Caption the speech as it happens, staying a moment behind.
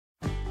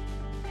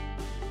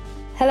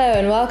Hello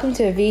and welcome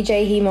to a VJ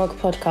Hem-Onc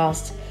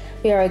podcast.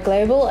 We are a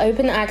global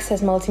open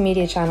access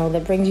multimedia channel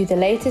that brings you the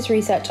latest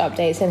research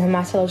updates in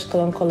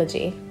hematological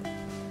oncology.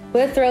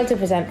 We're thrilled to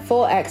present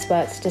 4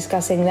 experts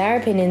discussing their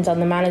opinions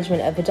on the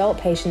management of adult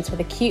patients with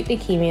acute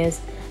leukemias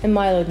and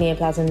myeloid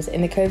neoplasms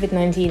in the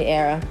COVID-19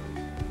 era.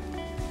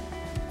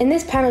 In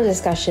this panel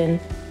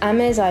discussion,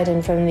 Amir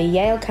Zeidan from the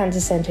Yale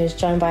Cancer Center is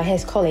joined by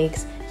his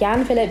colleagues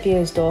Jan-Philipp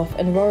Buursdorf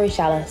and Rory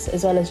Challis,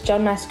 as well as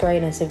John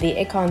Mascarenhas of the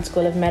Icahn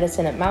School of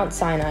Medicine at Mount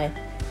Sinai,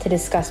 to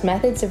discuss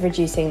methods of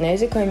reducing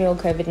nosocomial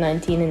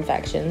COVID-19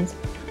 infections,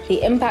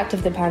 the impact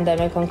of the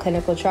pandemic on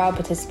clinical trial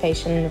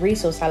participation and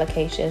resource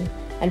allocation,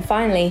 and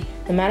finally,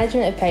 the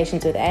management of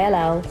patients with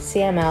ALL,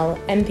 CML,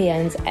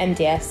 MPNs,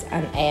 MDS,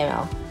 and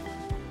AML.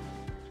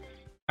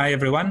 Hi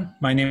everyone,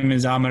 my name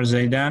is Amir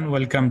Zeidan.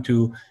 Welcome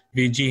to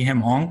VG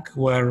Hem-Onc,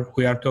 where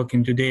we are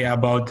talking today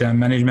about the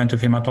management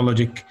of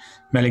hematologic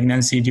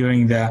malignancy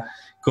during the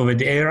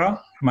COVID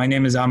era. My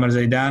name is Amir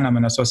Zeidan. I'm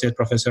an associate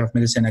professor of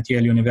medicine at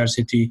Yale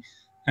University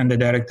and the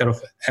director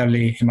of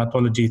early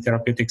hematology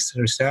therapeutics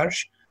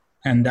research.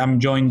 And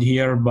I'm joined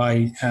here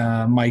by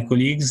my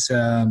colleagues,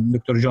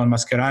 Dr. John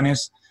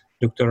Mascarenhas,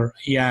 Dr.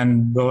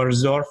 Jan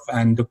Buursdorf,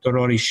 and Dr.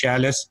 Rory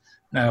Challis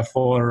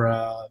for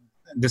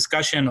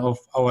discussion of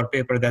our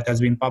paper that has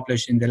been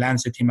published in the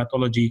Lancet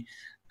Hematology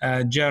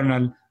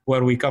journal,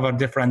 where we cover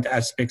different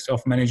aspects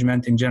of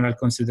management and general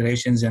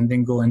considerations and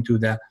then go into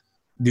the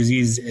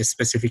disease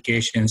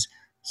specifications.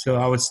 So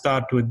I would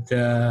start with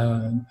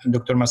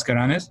Dr.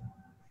 Mascarenhas.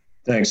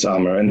 Thanks,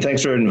 Amir, and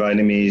thanks for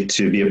inviting me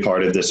to be a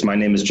part of this. My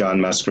name is John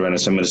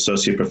Mascarenhas. I'm an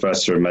associate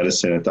professor of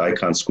medicine at the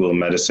Icahn School of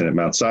Medicine at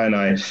Mount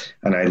Sinai,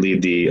 and I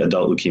lead the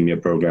adult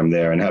leukemia program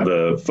there and have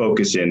a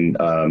focus in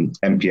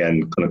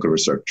MPN clinical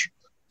research.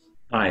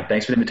 Hi,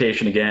 thanks for the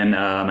invitation again.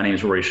 My name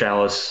is Rory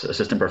Challis,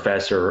 assistant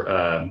professor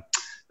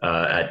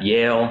at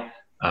Yale.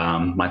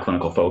 My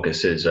clinical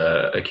focus is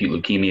acute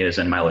leukemias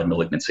and myeloid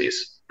malignancies.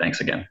 Thanks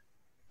again.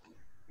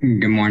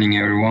 Good morning,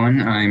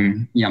 everyone.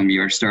 I'm Jan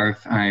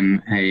Buursdorf.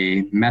 I'm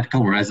a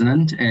medical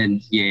resident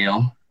at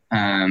Yale.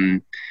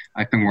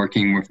 I've been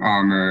working with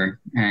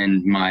Amir,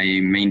 and my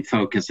main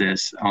focus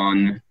is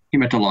on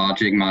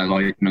hematologic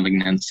myeloid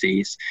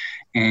malignancies.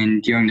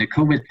 And during the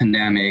COVID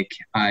pandemic,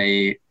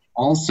 I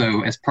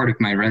also, as part of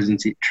my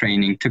residency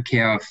training, took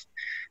care of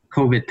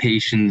COVID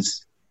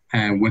patients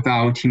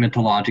without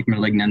hematologic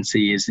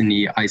malignancies in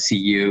the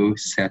ICU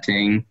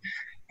setting.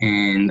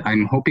 And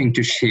I'm hoping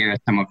to share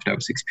some of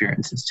those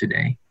experiences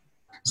today.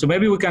 So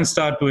maybe we can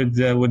start with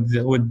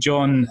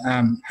John.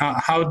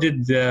 How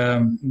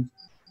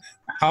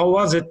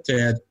was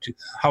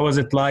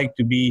it like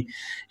to be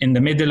in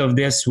the middle of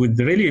this with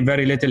really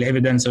very little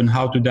evidence on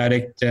how to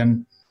direct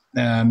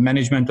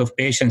management of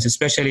patients,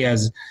 especially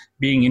as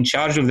being in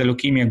charge of the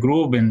leukemia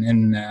group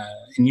in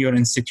your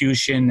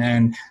institution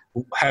and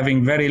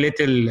having very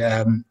little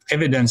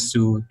evidence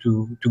to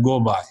go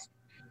by?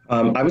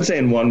 I would say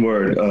in one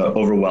word,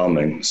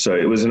 overwhelming. So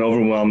it was an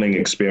overwhelming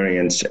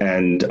experience,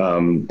 and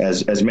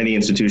as many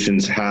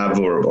institutions have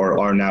or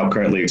are now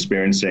currently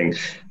experiencing,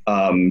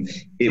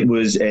 it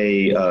was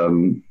a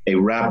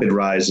rapid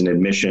rise in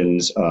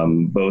admissions,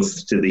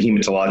 both to the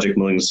hematologic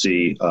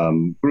malignancy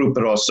group,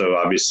 but also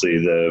obviously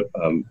the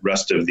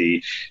rest of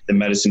the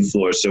medicine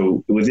floor.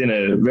 So within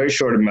a very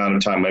short amount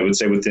of time, I would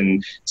say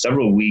within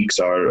several weeks,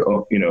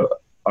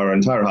 our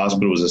entire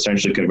hospital was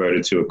essentially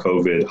converted to a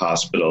COVID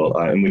hospital,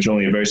 in which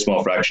only a very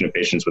small fraction of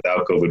patients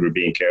without COVID were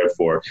being cared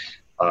for.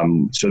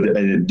 So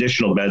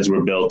additional beds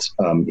were built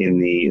in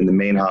the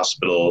main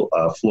hospital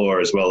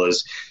floor, as well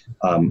as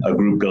a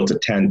group built a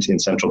tent in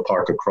Central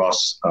Park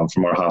across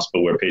from our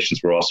hospital, where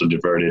patients were also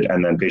diverted,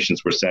 and then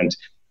patients were sent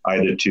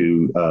either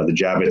to the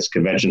Javits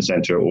Convention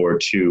Center or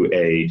to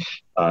a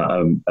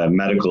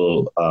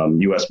medical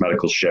U.S.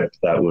 medical ship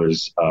that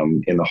was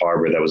in the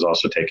harbor that was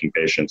also taking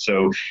patients.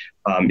 So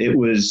it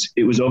was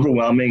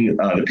overwhelming.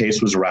 The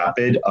pace was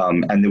rapid,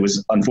 and there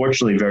was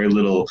unfortunately very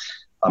little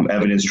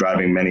evidence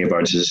driving many of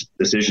our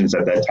decisions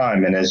at that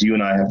time. And as you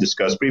and I have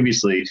discussed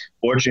previously,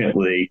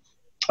 fortunately,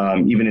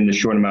 even in the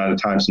short amount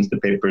of time since the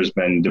paper has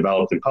been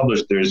developed and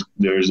published,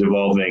 there's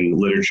evolving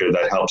literature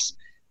that helps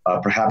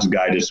perhaps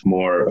guide us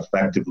more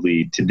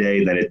effectively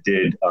today than it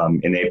did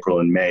in April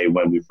and May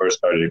when we first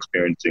started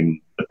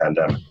experiencing the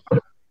pandemic.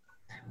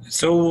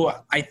 So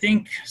I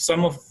think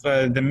some of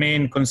the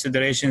main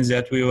considerations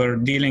that we were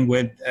dealing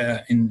with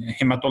in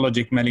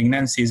hematologic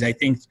malignancies, I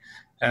think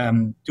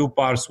 2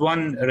 parts.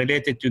 One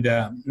related to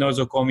the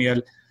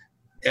nosocomial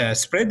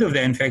spread of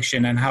the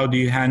infection, and how do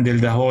you handle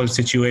the whole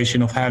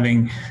situation of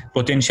having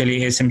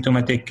potentially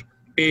asymptomatic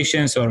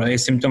patients or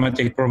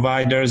asymptomatic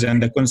providers,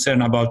 and the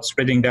concern about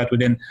spreading that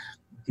within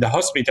the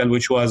hospital,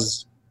 which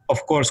was,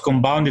 of course,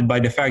 compounded by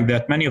the fact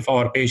that many of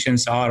our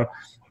patients are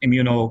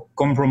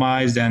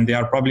immunocompromised and they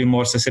are probably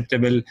more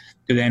susceptible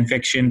to the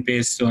infection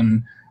based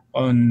on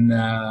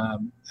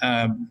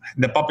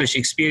the published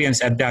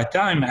experience at that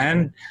time,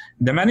 and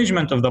the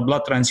management of the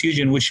blood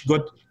transfusion, which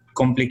got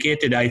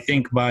complicated, I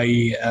think, by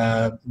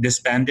this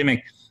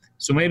pandemic.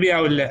 So maybe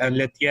I will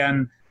let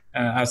Jan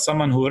as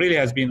someone who really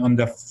has been on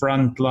the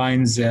front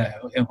lines,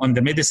 on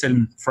the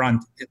medicine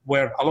front,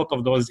 where a lot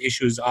of those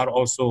issues are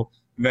also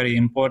very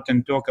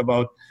important, talk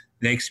about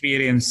the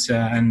experience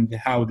and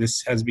how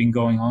this has been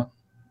going on.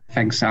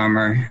 Thanks,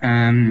 Amr.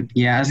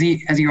 As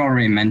you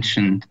already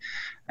mentioned,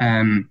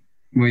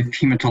 with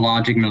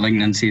hematologic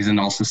malignancies and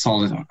also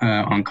solid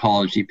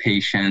oncology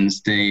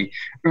patients, the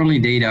early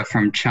data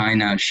from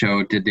China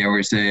showed that there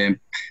was a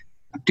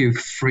up to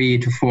 3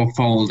 to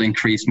 4-fold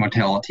increased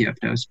mortality of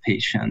those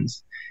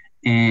patients.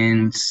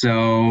 And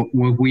so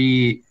what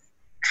we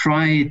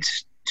tried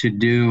to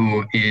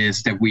do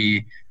is that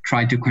we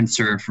tried to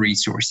conserve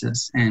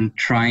resources and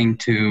trying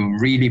to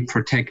really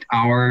protect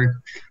our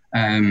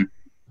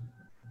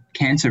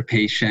cancer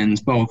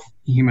patients, both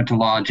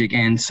hematologic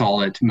and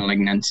solid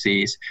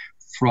malignancies,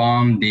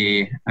 from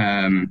the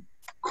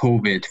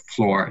COVID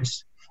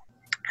floors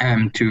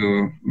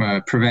to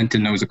prevent the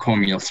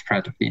nosocomial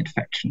spread of the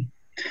infection.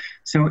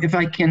 So if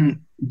I can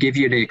give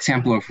you the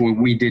example of what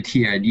we did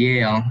here at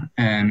Yale,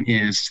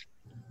 is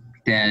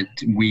that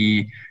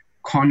we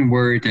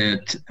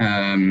converted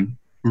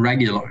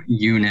regular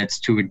units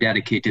to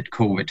dedicated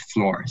COVID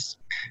floors.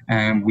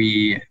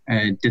 We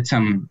did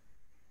some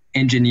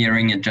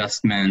engineering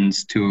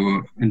adjustments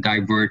to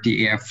divert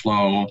the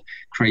airflow,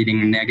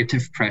 creating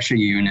negative pressure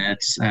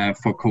units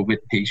for COVID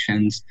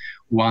patients,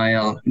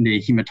 while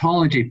the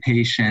hematology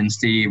patients,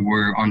 they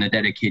were on a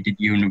dedicated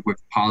unit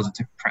with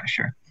positive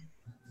pressure.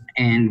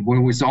 And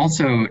what was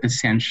also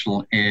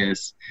essential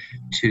is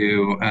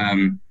to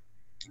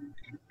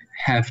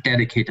have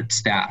dedicated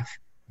staff.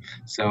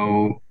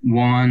 So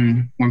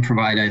one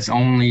provider is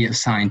only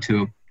assigned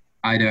to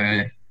either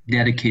a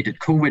dedicated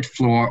COVID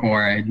floor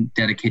or a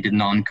dedicated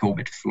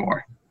non-COVID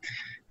floor.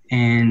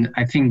 And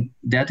I think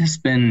that has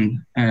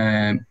been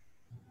an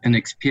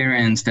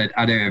experience that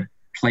other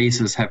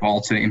places have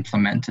also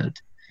implemented.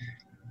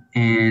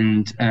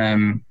 And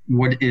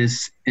what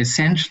is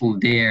essential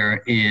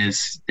there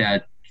is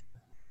that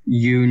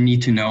you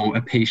need to know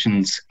a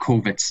patient's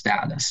COVID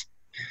status.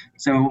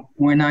 So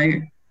when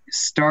I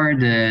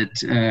started,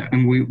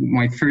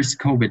 my first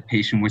COVID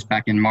patient was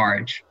back in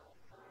March.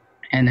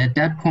 And at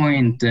that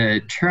point,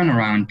 the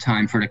turnaround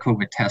time for the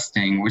COVID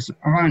testing was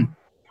around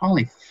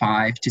probably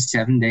 5 to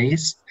 7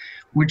 days,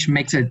 which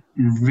makes it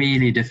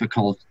really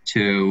difficult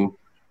to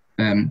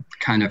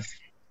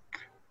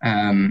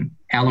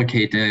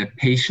allocate the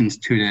patients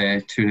to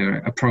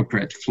the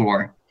appropriate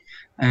floor.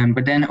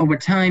 But then over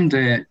time,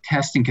 the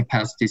testing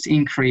capacities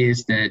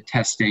increased, the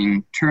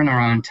testing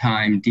turnaround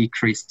time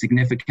decreased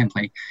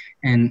significantly.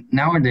 And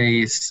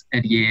nowadays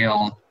at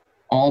Yale,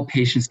 all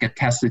patients get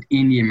tested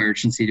in the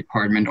emergency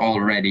department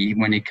already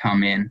when they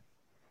come in.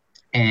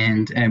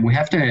 And we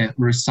have the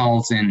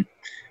results in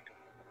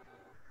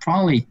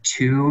probably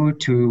 2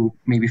 to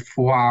maybe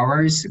 4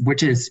 hours,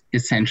 which is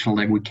essential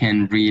that we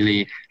can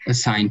really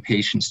assign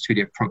patients to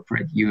the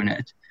appropriate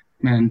unit.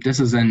 And this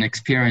is an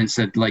experience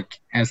that, like,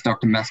 as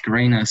Dr.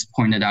 Mascarenhas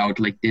pointed out,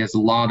 like, there's a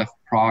lot of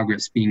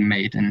progress being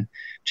made in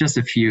just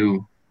a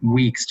few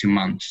weeks to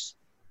months.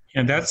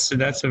 Yeah, that's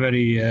a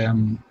very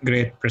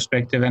great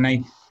perspective. And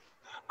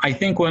I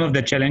think one of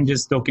the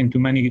challenges, talking to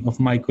many of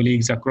my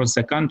colleagues across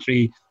the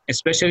country,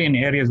 especially in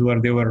areas where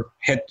they were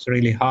hit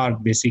really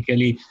hard,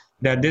 basically,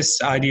 that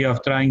this idea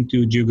of trying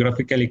to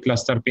geographically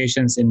cluster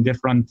patients in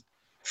different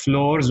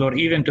floors, or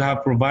even to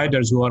have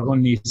providers who are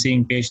only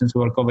seeing patients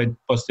who are COVID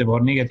positive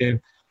or negative,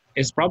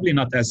 is probably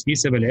not as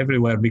feasible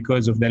everywhere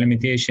because of the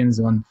limitations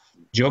on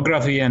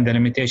geography and the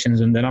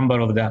limitations on the number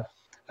of the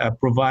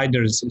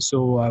providers.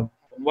 So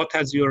what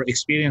has your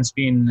experience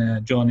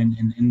been, John,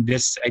 in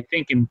this, I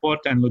think,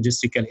 important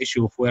logistical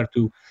issue of where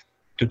to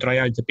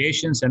triage the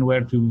patients and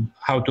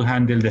how to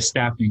handle the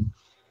staffing?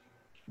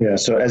 Yeah,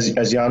 so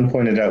as Jan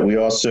pointed out, we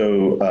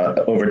also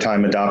over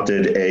time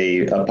adopted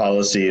a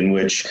policy in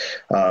which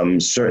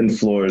certain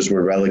floors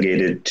were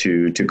relegated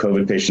to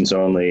COVID patients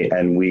only,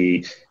 and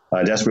we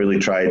desperately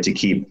tried to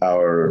keep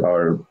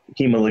our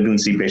heme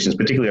malignancy patients,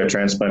 particularly our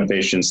transplant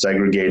patients,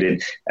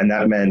 segregated, and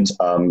that meant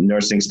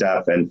nursing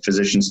staff and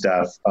physician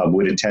staff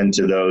would attend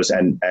to those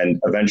and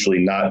eventually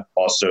not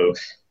also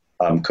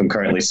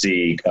concurrently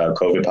see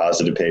COVID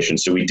positive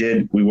patients. So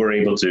we were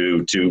able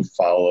to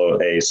follow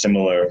a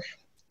similar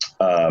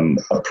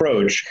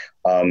approach,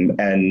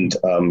 and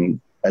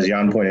as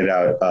Jan pointed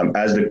out,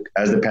 as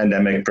the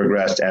pandemic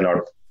progressed and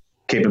our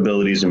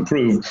capabilities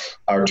improved,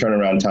 our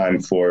turnaround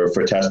time for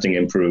testing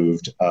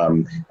improved,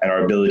 and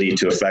our ability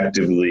to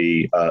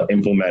effectively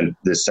implement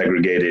this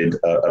segregated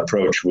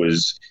approach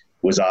was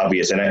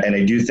obvious. And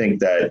I do think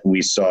that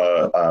we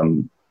saw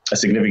a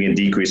significant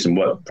decrease in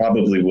what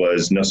probably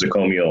was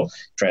nosocomial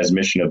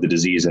transmission of the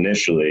disease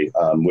initially,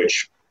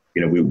 which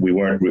we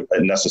weren't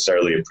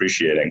necessarily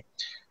appreciating.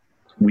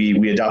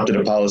 We adopted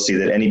a policy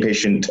that any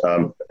patient,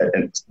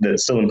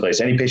 that's still in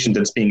place, any patient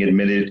that's being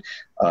admitted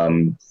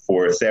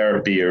for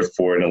therapy or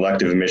for an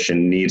elective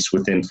admission needs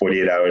within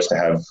 48 hours to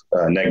have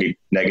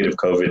negative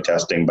COVID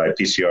testing by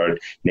PCR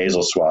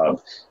nasal swab.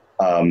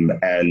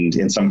 And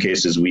in some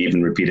cases, we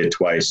even repeat it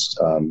twice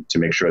to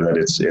make sure that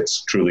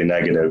it's truly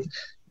negative.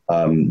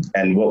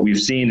 And what we've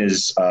seen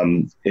is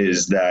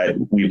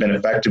that we've been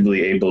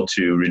effectively able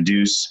to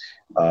reduce,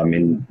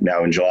 in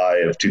July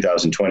of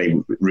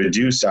 2020,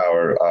 reduce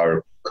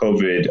our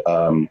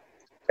COVID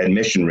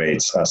admission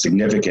rates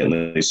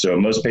significantly. So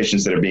most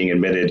patients that are being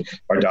admitted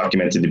are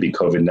documented to be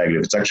COVID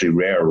negative. It's actually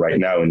rare right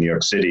now in New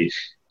York City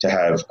to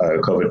have a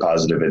COVID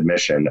positive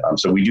admission.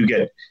 So we do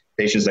get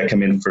patients that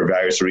come in for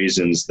various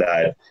reasons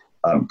that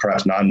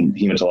perhaps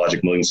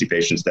non-hematologic malignancy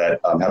patients that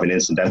have an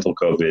incidental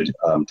COVID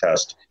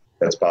test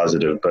that's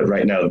positive. But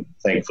right now,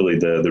 thankfully,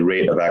 the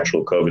rate of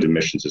actual COVID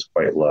admissions is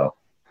quite low.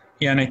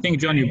 Yeah, and I think,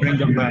 John, you bring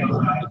up,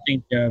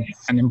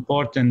 an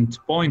important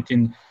point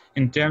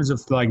in terms of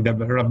like the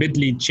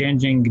rapidly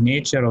changing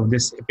nature of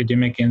this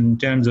epidemic in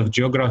terms of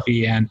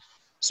geography. And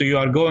so you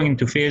are going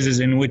into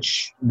phases in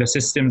which the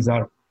systems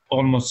are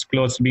almost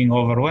close to being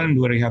overwhelmed,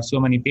 where you have so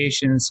many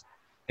patients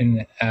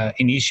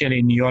initially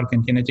in New York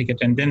and Connecticut,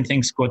 and then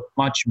things got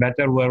much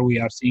better where we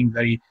are seeing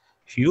very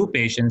few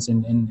patients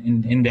in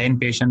the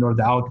inpatient or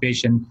the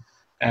outpatient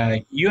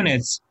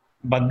units.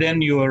 But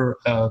then your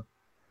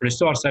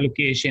resource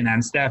allocation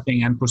and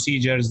staffing and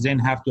procedures then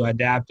have to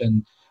adapt,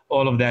 and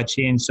all of that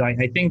change. So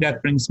I think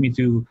that brings me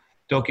to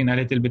talking a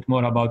little bit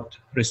more about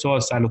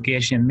resource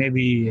allocation.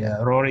 Maybe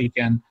Rory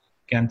can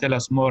tell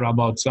us more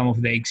about some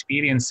of the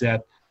experience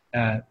that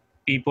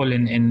people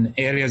in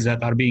areas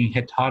that are being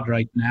hit hard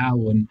right now,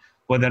 and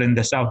whether in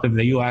the south of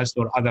the US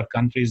or other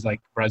countries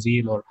like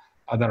Brazil or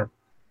other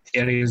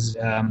areas,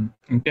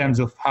 in terms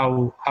of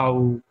how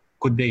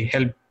could they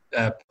help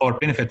or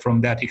benefit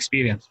from that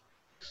experience.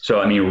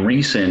 So,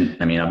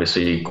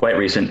 obviously quite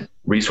recent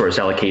resource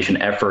allocation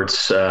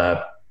efforts,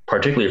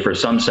 particularly for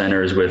some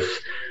centers with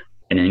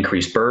an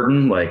increased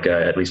burden, like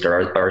at least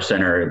our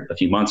center a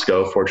few months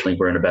ago. Fortunately,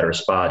 we're in a better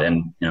spot,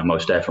 and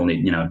most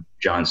definitely,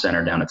 John's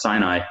center down at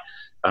Sinai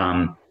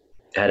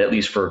had, at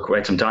least for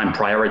quite some time,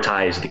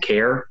 prioritized the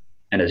care.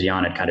 And as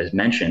Jan had kind of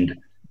mentioned,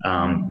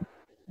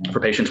 for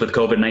patients with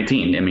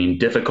COVID-19,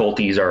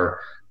 difficulties are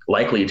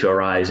likely to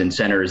arise in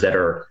centers that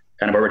are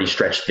kind of already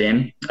stretched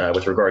thin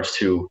with regards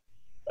to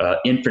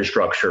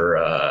infrastructure,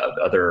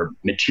 other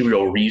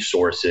material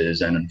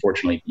resources, and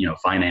unfortunately,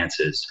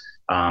 finances.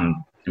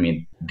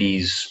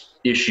 These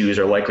issues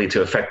are likely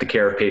to affect the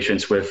care of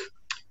patients with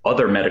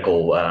other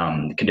medical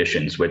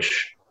conditions,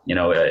 which,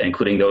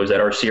 including those that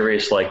are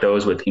serious, like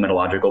those with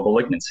hematological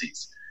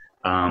malignancies.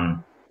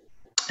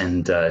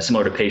 And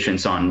similar to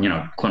patients on,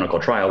 clinical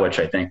trial, which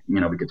I think,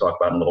 we could talk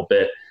about in a little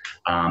bit,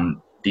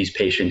 these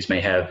patients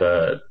may have,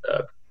 but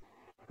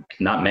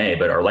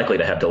are likely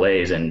to have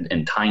delays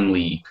in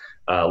timely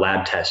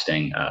lab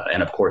testing,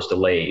 and of course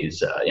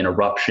delays,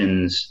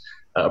 interruptions,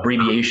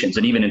 abbreviations,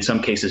 and even in some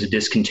cases a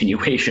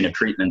discontinuation of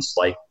treatments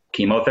like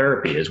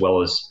chemotherapy, as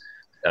well as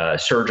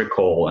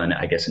surgical, and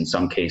I guess in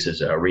some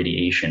cases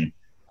radiation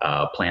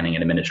planning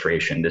and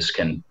administration. This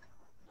can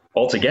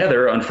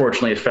altogether,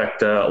 unfortunately,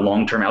 affect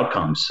long-term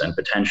outcomes, and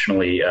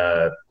potentially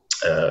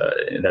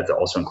that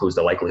also includes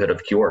the likelihood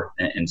of cure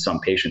in some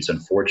patients,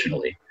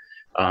 unfortunately.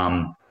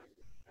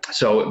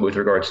 So with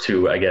regards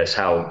to, I guess,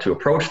 how to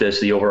approach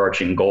this, the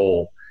overarching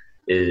goal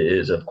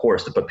is, of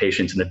course, to put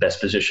patients in the best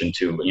position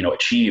to,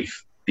 achieve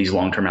these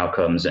long-term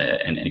outcomes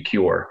and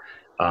cure.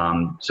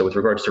 So with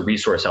regards to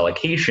resource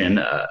allocation,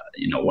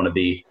 one of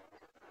the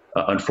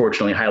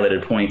unfortunately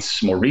highlighted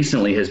points more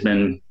recently has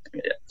been,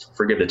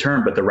 forgive the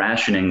term, but the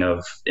rationing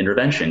of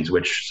interventions,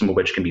 some of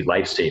which can be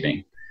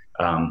life-saving.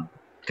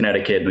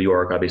 Connecticut, New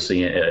York,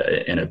 obviously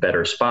in a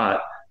better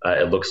spot,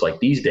 it looks like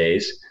these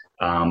days.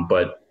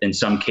 But in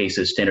some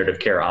cases, standard of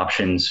care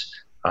options,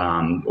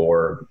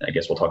 or I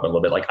guess we'll talk about a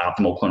little bit like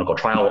optimal clinical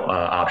trial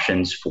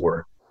options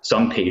for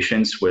some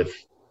patients with,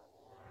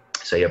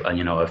 say,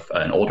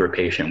 an older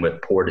patient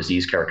with poor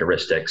disease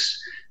characteristics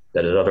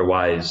that is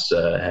otherwise,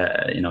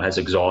 has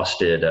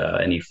exhausted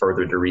any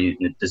further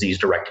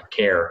disease-directed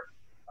care,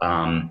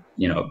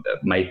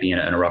 might be in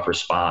a rougher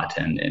spot,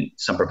 and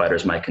some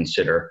providers might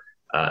consider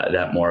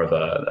that more of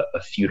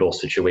a futile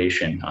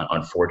situation,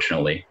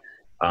 unfortunately.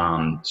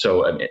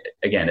 So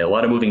again, a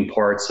lot of moving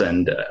parts,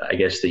 and I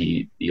guess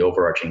the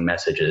overarching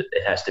message is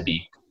it has to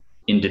be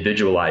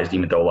individualized,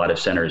 even though a lot of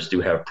centers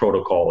do have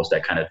protocols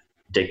that kind of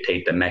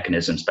dictate the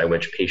mechanisms by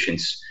which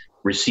patients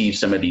receive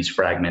some of these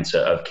fragments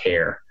of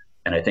care.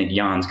 And I think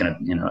Jan's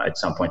going to, at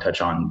some point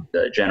touch on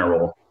the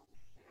general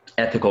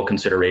ethical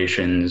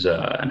considerations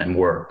and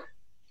more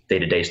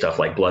day-to-day stuff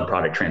like blood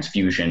product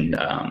transfusion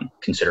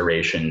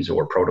considerations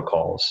or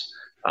protocols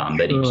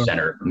that each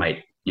center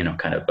might,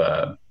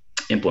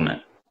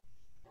 implement.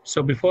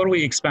 So before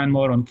we expand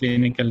more on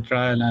clinical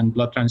trial and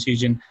blood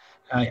transfusion,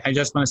 I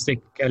just want to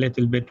stick a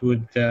little bit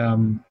with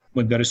the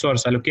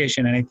resource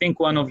allocation. And I think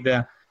one of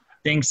the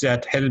things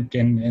that helped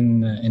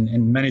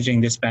in managing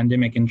this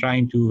pandemic and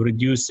trying to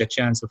reduce the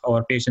chance of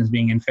our patients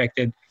being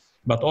infected,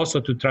 but also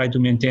to try to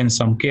maintain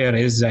some care,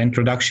 is the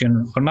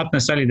introduction, or not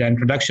necessarily the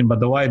introduction, but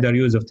the wider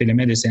use of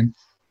telemedicine.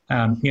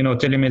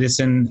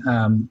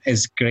 Telemedicine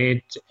is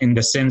great in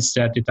the sense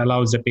that it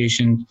allows the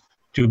patient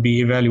to be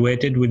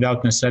evaluated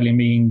without necessarily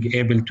being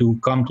able to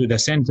come to the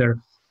center.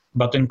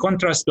 But in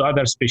contrast to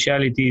other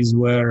specialties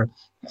where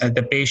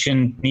the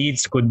patient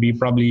needs could be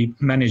probably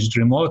managed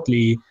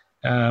remotely,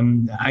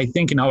 I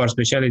think in our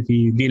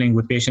specialty, dealing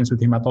with patients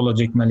with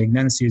hematologic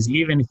malignancies,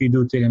 even if you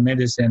do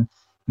telemedicine,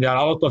 there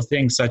are a lot of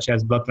things such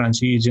as blood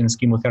transfusions,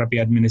 chemotherapy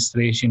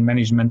administration,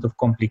 management of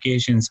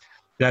complications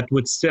that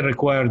would still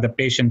require the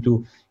patient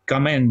to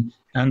come in.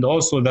 And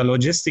also the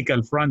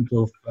logistical front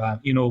of,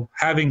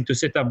 having to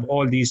set up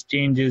all these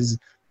changes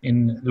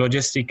in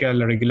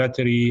logistical,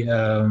 regulatory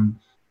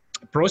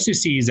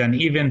processes, and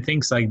even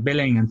things like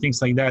billing and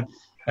things like that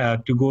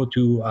to go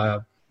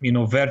to,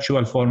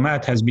 virtual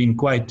format has been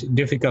quite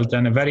difficult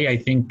and a very, I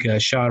think,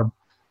 sharp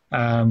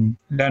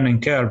learning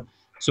curve.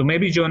 So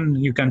maybe, John,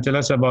 you can tell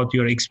us about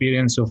your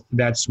experience of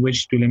that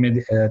switch to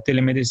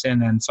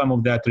telemedicine and some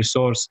of that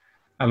resource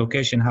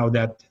allocation, how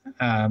that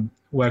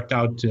worked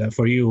out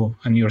for you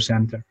and your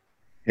center.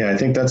 Yeah, I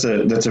think that's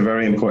a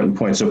very important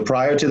point. So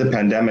prior to the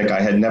pandemic,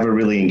 I had never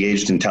really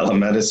engaged in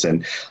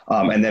telemedicine.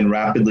 And then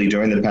rapidly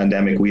during the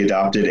pandemic, we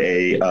adopted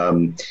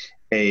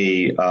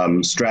a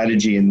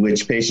strategy in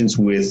which patients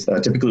with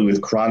typically with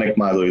chronic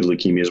myeloid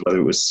leukemias, whether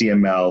it was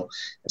CML,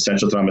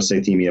 essential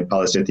thrombocythemia,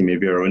 polycythemia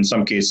vera, or in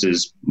some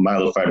cases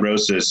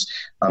myelofibrosis,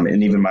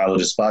 and even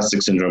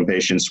myelodysplastic syndrome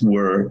patients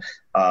were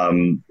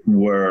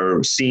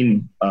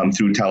seen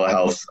through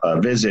telehealth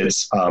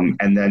visits,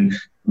 and then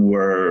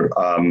were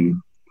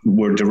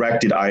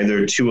directed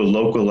either to a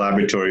local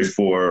laboratory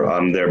for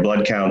their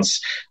blood counts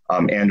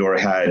and or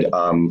had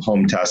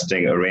home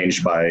testing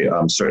arranged by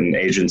certain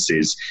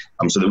agencies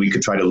so that we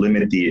could try to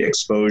limit the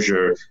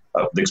exposure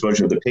of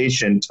the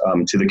patient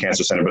to the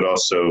cancer center, but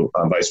also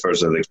vice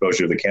versa, the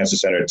exposure of the cancer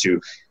center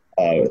to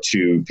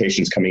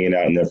patients coming in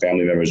and out and their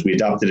family members. We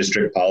adopted a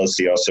strict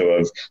policy also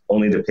of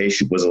only the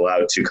patient was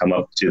allowed to come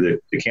up to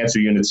the cancer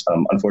units.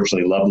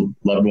 Unfortunately,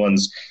 loved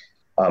ones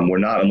were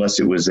not, unless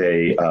it was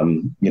a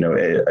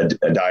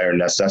dire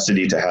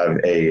necessity to have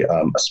a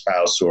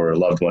spouse or a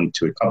loved one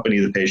to accompany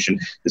the patient.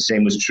 The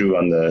same was true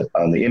on the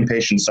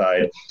inpatient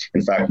side.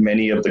 In fact,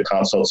 many of the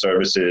consult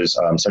services,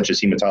 such as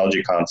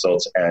hematology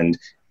consults and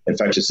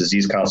infectious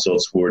disease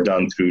consults, were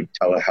done through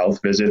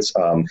telehealth visits,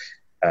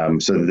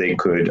 so that they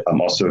could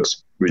also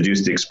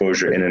reduce the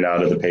exposure in and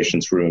out of the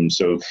patient's room.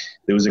 So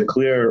there was a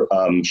clear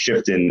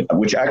shift in,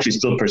 which actually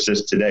still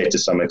persists today to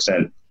some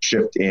extent,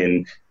 shift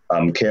in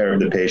care of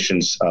the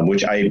patients,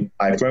 which I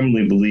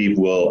firmly believe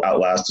will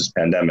outlast this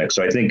pandemic.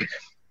 So I think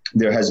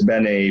there has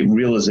been a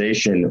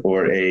realization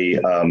or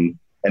an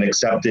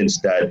acceptance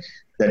that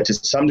to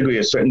some degree,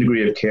 a certain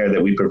degree of care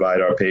that we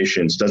provide our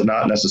patients does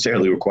not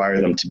necessarily require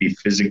them to be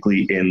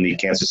physically in the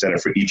cancer center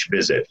for each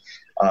visit.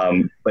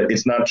 But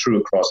it's not true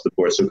across the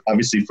board. So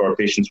obviously for our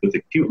patients with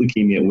acute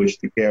leukemia, in which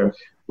the care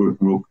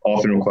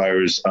often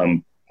requires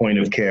point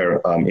of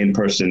care,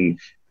 in-person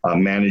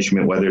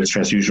management, whether it's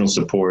transfusional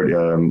support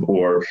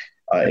or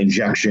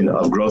injection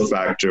of growth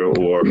factor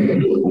or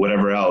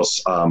whatever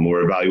else,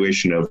 or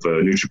evaluation of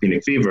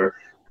neutropenic fever,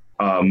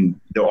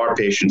 there are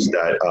patients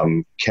that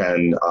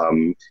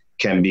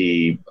can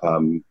be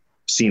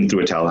seen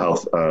through a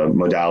telehealth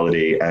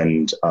modality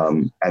and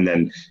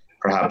then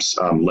perhaps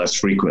less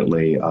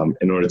frequently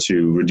in order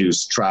to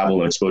reduce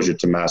travel and exposure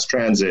to mass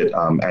transit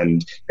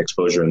and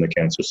exposure in the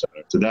cancer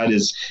center. So that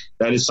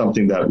is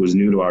something that was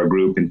new to our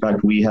group. In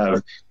fact, we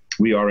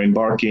are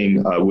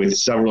embarking with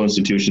several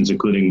institutions,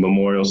 including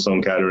Memorial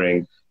Sloan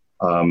Kettering,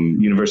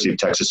 University of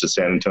Texas at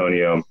San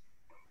Antonio,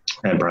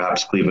 and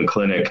perhaps Cleveland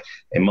Clinic,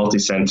 a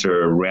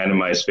multi-center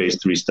randomized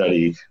phase 3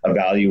 study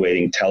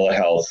evaluating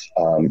telehealth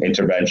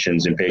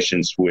interventions in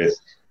patients with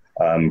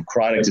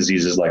chronic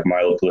diseases like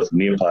myeloproliferative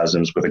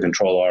neoplasms with a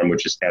control arm,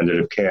 which is standard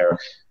of care,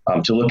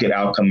 to look at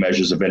outcome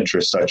measures of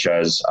interest such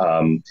as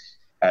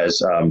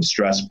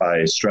stress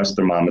by stress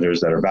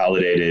thermometers that are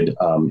validated,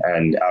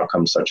 and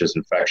outcomes such as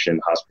infection,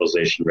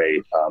 hospitalization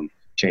rate,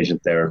 change in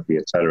therapy,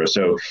 et cetera.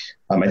 So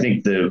I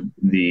think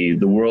the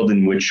world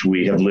in which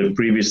we have lived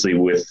previously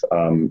with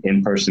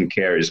in-person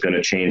care is going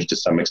to change to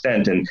some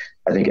extent. And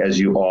I think, as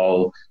you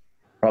all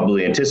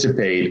probably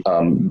anticipate,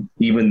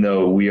 even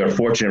though we are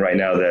fortunate right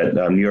now that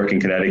New York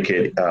and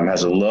Connecticut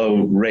has a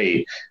low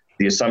rate,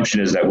 the assumption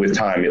is that with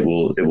time it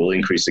will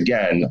increase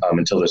again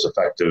until there's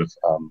effective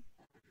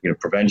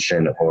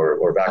prevention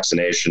or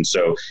vaccination.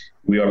 So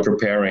we are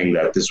preparing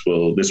that this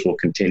will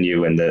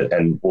continue,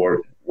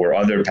 or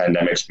other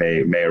pandemics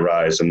may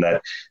arise, and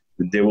that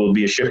there will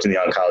be a shift in the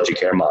oncology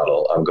care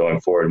model going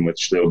forward, in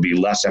which there will be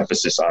less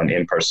emphasis on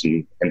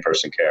in-person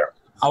care.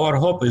 Our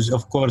hope is,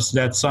 of course,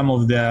 that some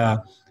of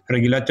the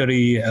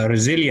regulatory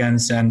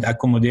resilience and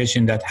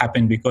accommodation that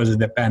happened because of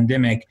the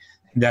pandemic,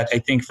 that I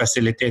think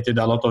facilitated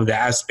a lot of the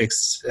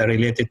aspects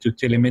related to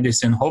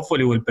telemedicine,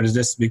 hopefully will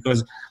persist,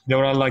 because there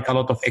were a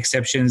lot of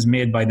exceptions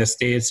made by the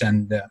states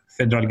and the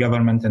federal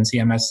government and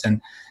CMS.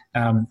 And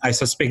I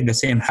suspect the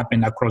same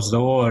happened across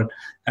the world,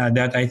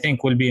 that I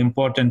think will be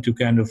important to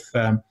kind of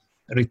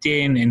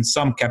retain in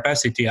some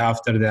capacity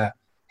after the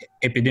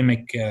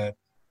epidemic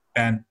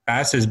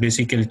passes,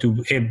 basically,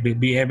 to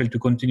be able to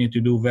continue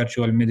to do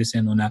virtual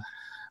medicine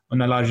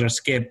on a larger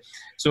scale.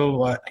 So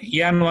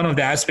one of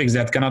the aspects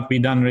that cannot be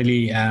done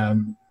really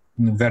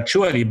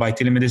virtually by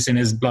telemedicine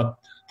is blood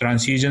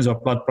transfusions or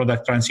blood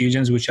product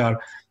transfusions, which are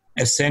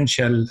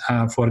essential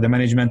for the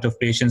management of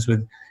patients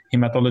with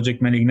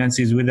hematologic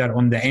malignancies, whether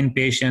on the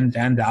inpatient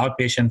and the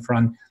outpatient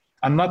front,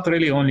 and not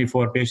really only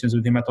for patients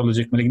with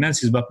hematologic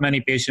malignancies, but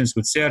many patients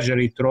with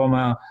surgery,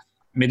 trauma,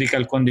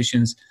 medical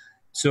conditions.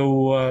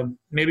 So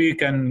maybe you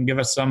can give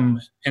us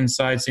some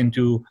insights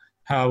into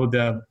how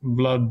the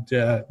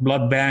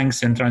blood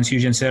banks and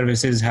transfusion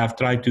services have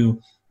tried to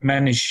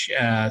manage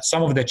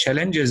some of the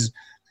challenges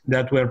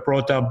that were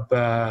brought up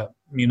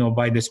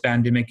by this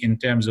pandemic in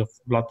terms of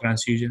blood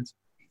transfusions.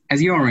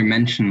 As you already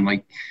mentioned,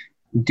 like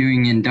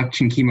doing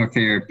induction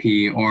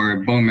chemotherapy or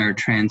bone marrow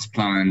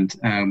transplant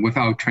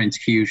without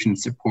transfusion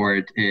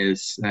support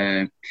is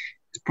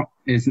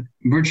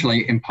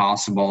virtually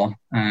impossible,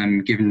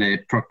 given the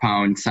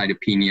profound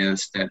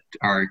cytopenias that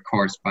are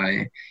caused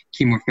by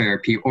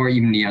chemotherapy or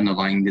even the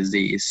underlying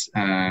disease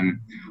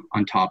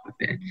on top of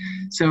it.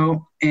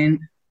 So, and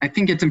I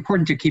think it's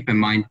important to keep in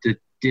mind that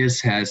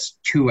this has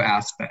two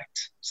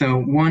aspects. So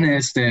one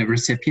is the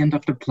recipient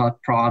of the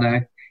blood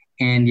product,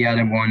 and the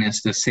other one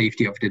is the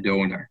safety of the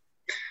donor.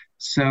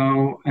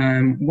 So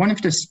one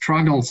of the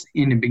struggles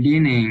in the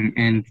beginning,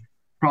 and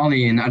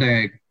probably in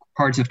other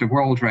parts of the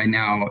world right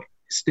now,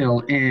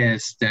 still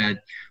is that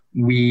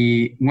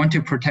we want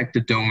to protect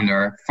the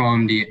donor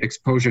from the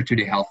exposure to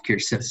the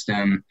healthcare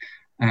system.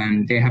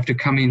 They have to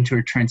come into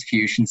a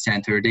transfusion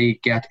center. They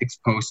get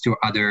exposed to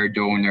other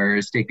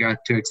donors. They get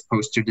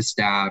exposed to the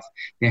staff.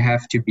 They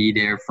have to be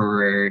there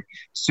for a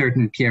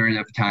certain period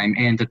of time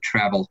and to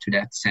travel to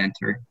that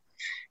center.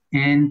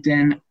 And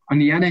then on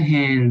the other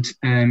hand,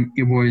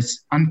 it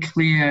was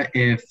unclear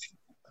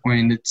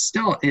and it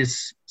still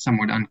is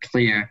somewhat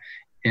unclear,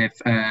 if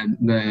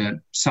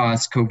the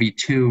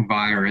SARS-CoV-2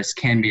 virus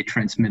can be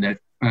transmitted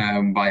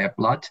via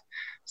blood.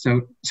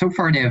 So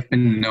far there have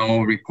been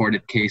no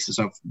reported cases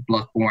of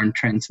blood-borne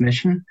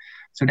transmission.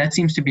 So that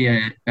seems to be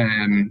a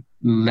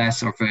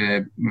less of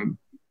a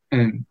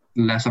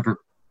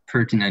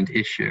pertinent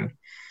issue.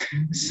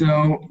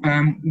 So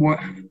what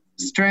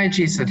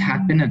strategies that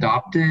have been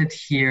adopted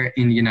here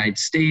in the United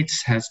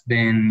States has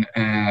been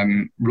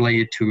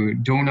related to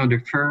donor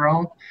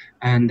deferral,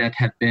 and that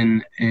had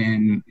been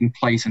in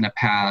place in the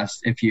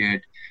past. If you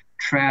had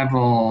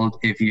traveled,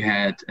 if you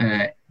had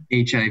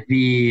HIV,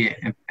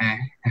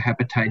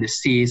 hepatitis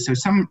C, so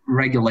some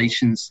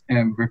regulations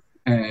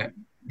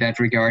that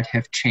regard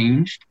have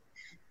changed.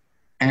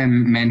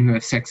 Men who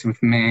have sex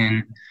with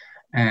men,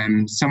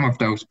 some of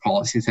those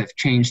policies have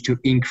changed to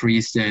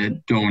increase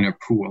the donor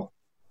pool.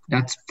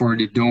 That's for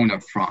the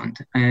donor front.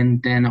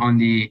 And then on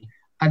the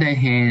other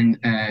hand,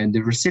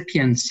 the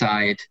recipient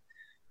side,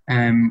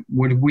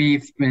 what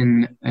we've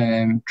been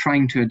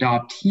trying to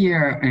adopt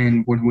here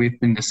and what we've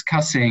been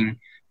discussing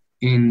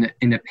in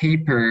the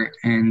paper,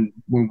 and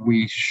what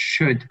we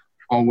should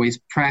always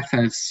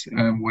preface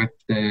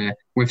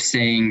with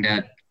saying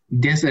that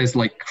this is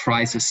like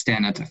crisis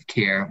standard of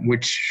care,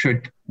 which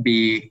should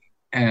be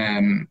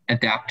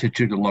adapted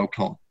to the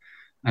local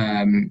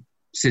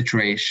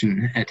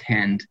situation at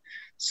hand.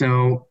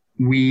 So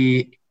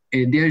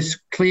there's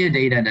clear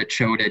data that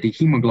show that the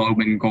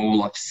hemoglobin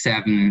goal of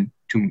 7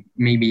 to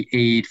maybe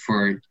 8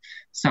 for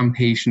some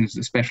patients,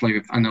 especially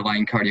with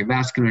underlying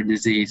cardiovascular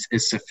disease,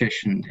 is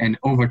sufficient, and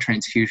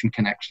overtransfusion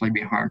can actually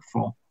be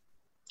harmful.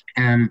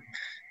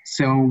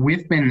 So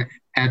we've been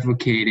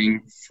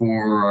advocating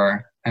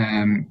for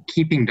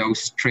keeping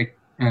those strict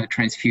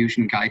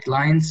transfusion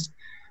guidelines,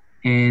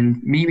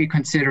 and maybe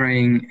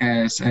considering,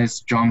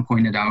 as John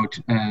pointed out,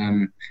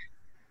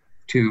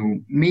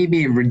 to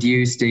maybe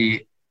reduce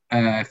the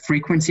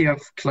frequency of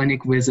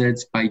clinic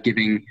visits by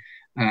giving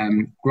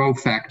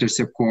growth factor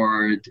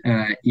support,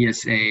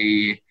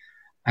 ESA,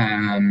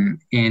 and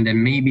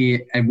then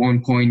maybe at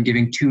one point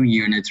giving 2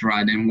 units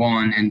rather than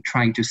 1, and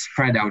trying to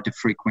spread out the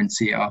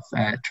frequency of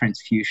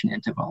transfusion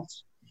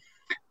intervals.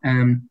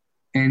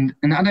 And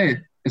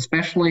another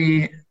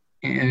especially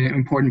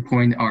important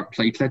point are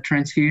platelet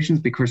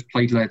transfusions, because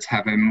platelets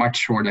have a much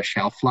shorter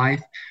shelf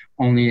life,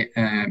 only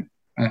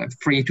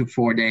 3 to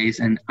 4 days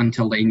and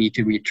until they need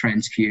to be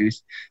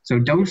transfused. So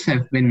those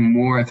have been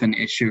more of an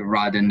issue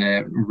rather than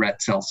the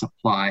red cell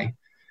supply.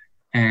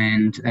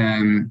 And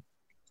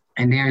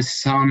there's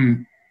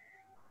some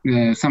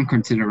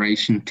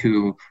consideration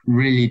to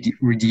really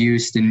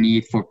reduce the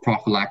need for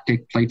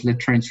prophylactic platelet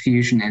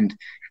transfusion. And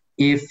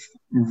if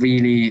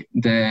really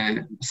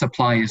the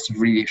supply is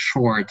really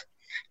short,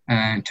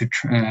 to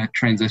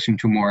transition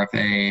to more of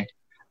a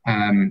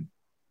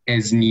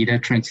as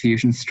needed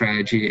transfusion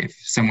strategy if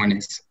someone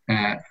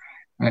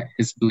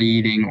is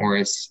bleeding or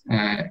is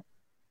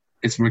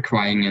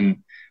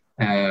requiring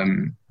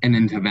an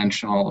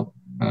interventional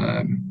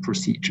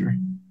procedure.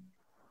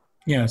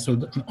 Yeah,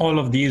 so all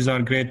of these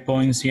are great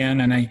points,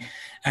 Jan, and I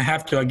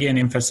have to again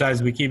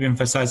emphasize, we keep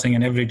emphasizing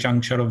in every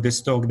juncture of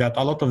this talk that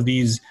a lot of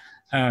these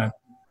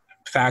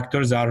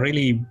factors are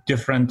really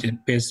different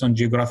based on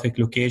geographic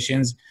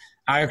locations.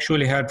 I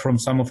actually heard from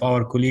some of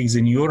our colleagues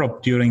in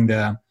Europe during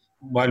the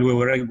while we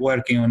were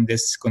working on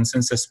this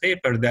consensus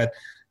paper, that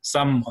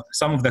some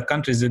of the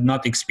countries did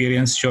not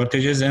experience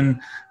shortages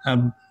in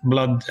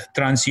blood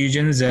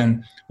transfusions,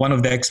 and one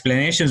of the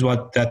explanations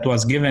that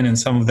was given in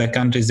some of the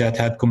countries that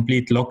had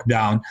complete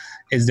lockdown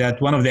is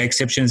that one of the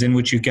exceptions in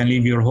which you can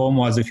leave your home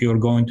was if you were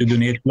going to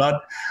donate blood.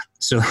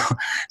 So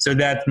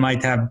that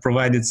might have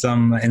provided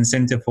some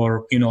incentive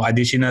for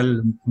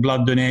additional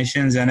blood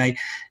donations. And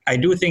I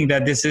do think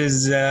that this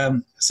is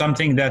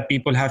something that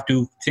people have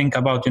to think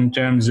about in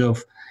terms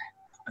of,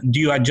 do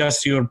you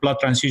adjust your blood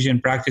transfusion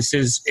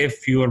practices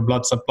if your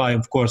blood supply,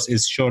 of course,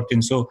 is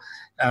shortened? So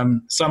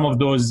some of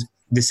those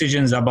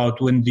decisions about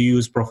when to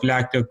use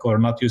prophylactic or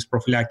not use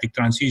prophylactic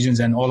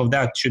transfusions and all of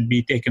that should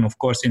be taken, of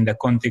course, in the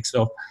context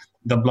of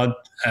the blood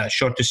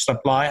shortage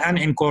supply and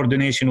in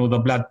coordination with the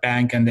blood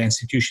bank and the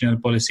institutional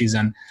policies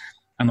and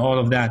all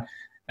of that.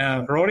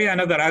 Rory,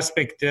 another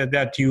aspect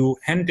that you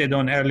hinted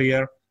on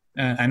earlier,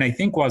 and I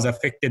think was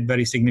affected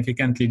very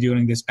significantly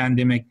during this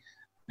pandemic,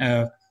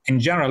 in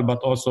general, but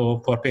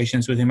also for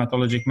patients with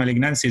hematologic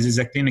malignancies, is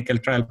a clinical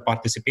trial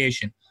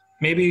participation.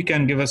 Maybe you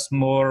can give us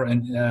more,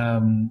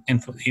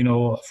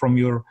 info, from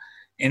your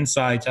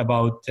insights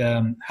about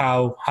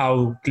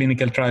how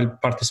clinical trial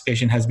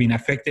participation has been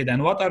affected,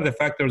 and what are the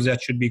factors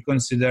that should be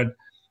considered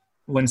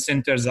when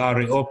centers are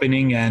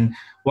reopening, and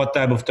what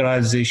type of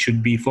trials they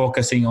should be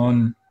focusing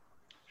on.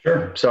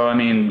 Sure. So,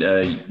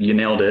 you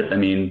nailed it.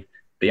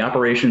 The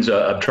operations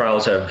of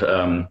trials have,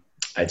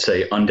 I'd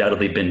say,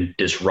 undoubtedly been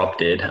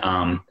disrupted.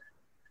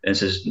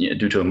 This is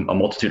due to a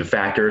multitude of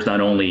factors,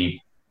 not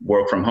only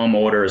work from home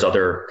orders,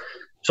 other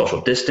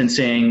social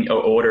distancing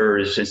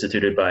orders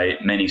instituted by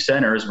many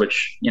centers,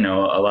 which, a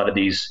lot of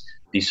these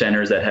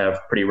centers that have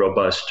pretty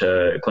robust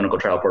clinical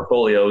trial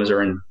portfolios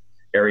are in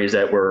areas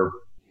that were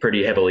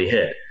pretty heavily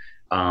hit.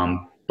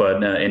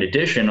 But in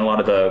addition, a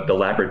lot of the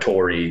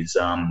laboratories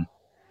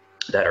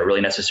that are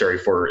really necessary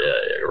for,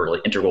 or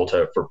really integral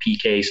for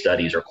PK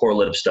studies or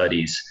correlative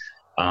studies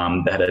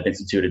that have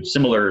instituted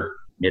similar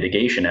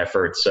mitigation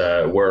efforts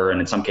were, and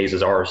in some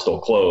cases are, still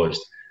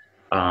closed.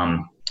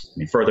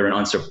 Further and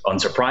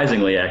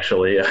unsurprisingly,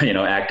 actually,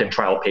 active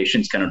trial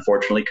patients can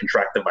unfortunately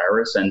contract the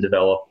virus and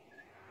develop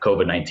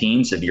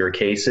COVID-19 severe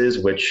cases,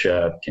 which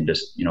can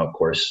just, of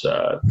course,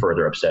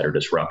 further upset or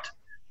disrupt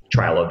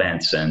trial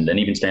events and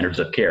even standards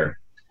of care.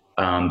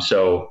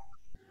 So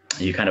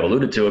you kind of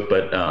alluded to it,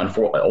 but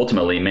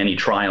ultimately many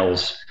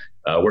trials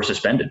were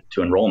suspended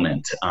to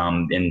enrollment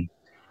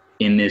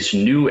in this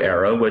new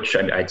era, which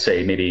I'd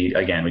say maybe,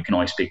 again, we can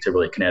only speak to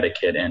really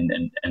Connecticut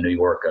and New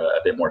York a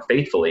bit more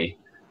faithfully.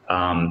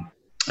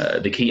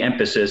 The key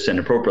emphasis, and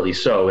appropriately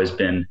so, has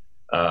been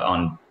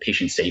on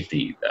patient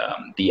safety.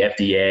 The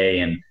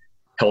FDA and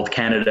Health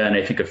Canada, and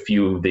I think a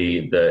few of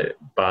the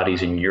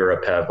bodies in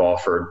Europe have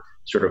offered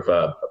sort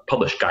of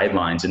published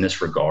guidelines in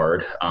this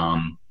regard,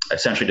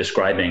 essentially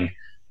describing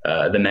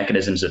the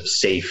mechanisms of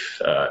safe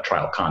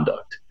trial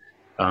conduct.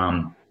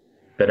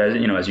 But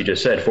as you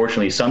just said,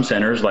 fortunately, some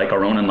centers, like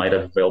our own, in light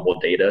of available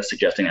data,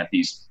 suggesting that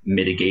these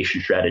mitigation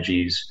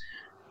strategies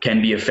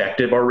can be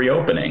effective, are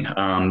reopening,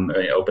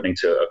 opening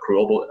to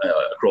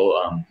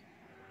accrual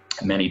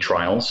many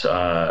trials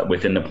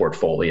within the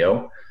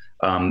portfolio.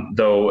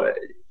 Though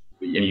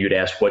you'd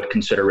ask what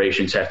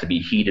considerations have to be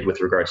heeded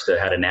with regards to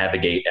how to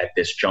navigate at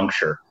this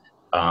juncture.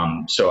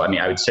 So,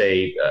 I would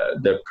say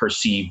the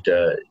perceived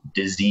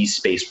disease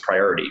space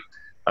priority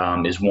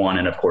is one,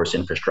 and of course,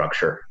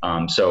 infrastructure.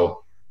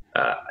 So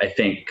I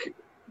think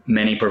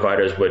many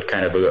providers would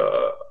kind of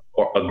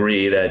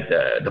agree that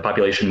the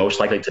population most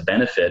likely to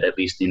benefit, at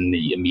least in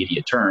the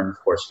immediate term, of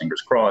course,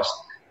 fingers crossed,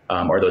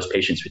 are those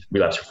patients with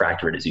relapsed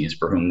refractory disease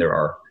for whom there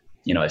are,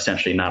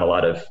 essentially not a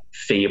lot of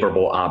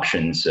favorable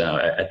options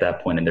at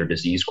that point in their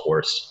disease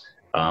course,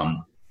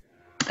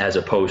 as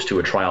opposed to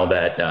a trial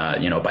that,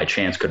 by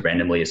chance could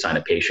randomly assign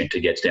a patient to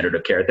get standard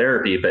of care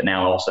therapy, but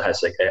now also has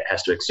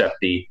to accept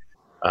the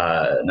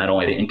not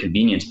only the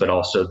inconvenience, but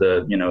also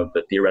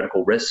the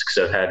theoretical risks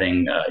of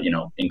having,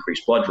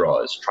 increased blood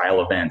draws,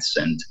 trial events,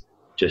 and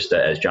just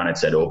as John had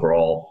said,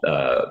 overall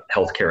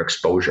healthcare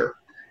exposure,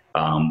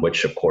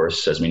 which of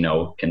course, as we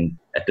know, can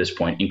at this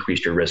point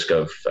increase your risk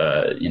of,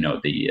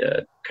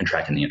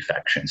 contracting the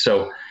infection.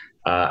 So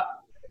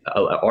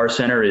our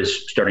center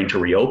is starting to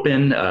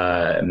reopen.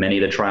 Many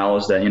of the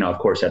trials that, of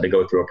course, had to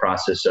go through a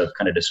process of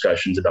kind of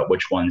discussions about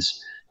which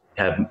ones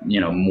have,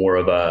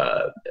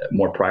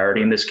 more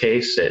priority in this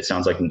case. It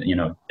sounds like,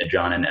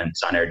 John and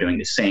Sinai are doing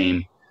the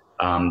same.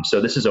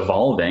 So this is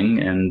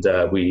evolving, and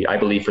I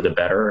believe for the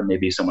better.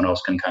 Maybe someone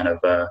else can kind of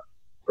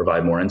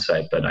provide more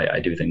insight, but I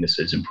do think this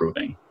is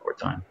improving over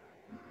time.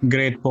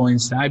 Great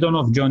points. I don't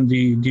know if, John, do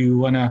you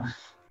want to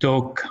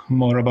talk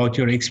more about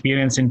your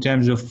experience in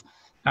terms of,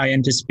 I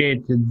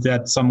anticipate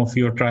that some of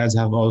your trials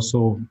have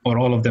also, or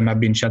all of them have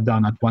been shut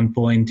down at one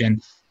point,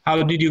 and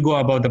how did you go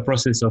about the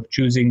process of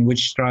choosing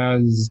which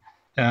trials,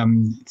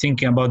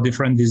 thinking about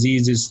different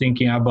diseases,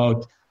 thinking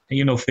about,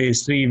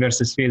 phase 3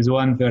 versus phase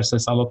 1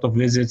 versus a lot of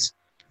visits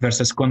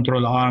versus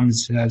control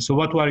arms? So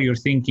what were your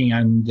thinking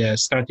and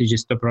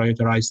strategies to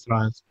prioritize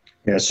trials?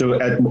 Yeah, so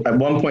at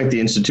one point,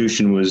 the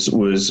institution was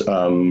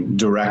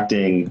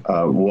directing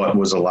what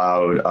was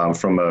allowed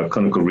from a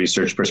clinical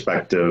research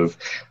perspective.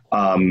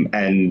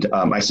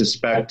 I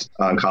suspect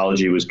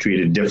oncology was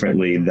treated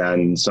differently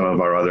than some of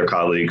our other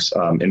colleagues,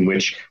 in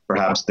which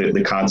perhaps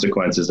the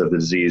consequences of the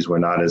disease were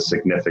not as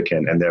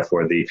significant, and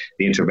therefore the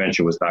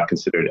intervention was not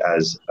considered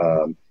as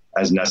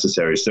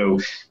necessary. So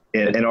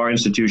in our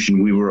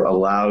institution, we were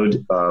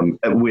allowed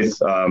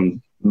with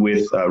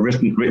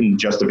written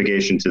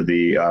justification to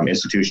the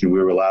institution, we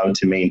were allowed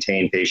to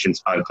maintain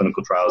patients on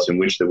clinical trials in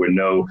which there were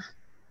no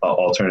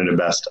alternative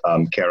best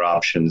care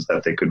options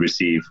that they could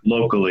receive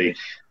locally.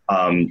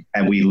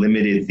 And we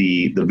limited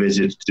the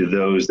visits to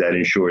those that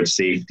ensured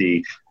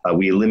safety.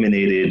 We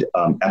eliminated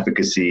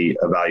efficacy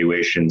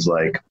evaluations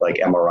like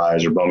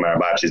MRIs or bone marrow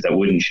biopsies that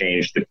wouldn't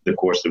change the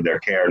course of their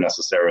care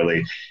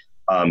necessarily.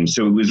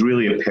 So it was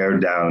really a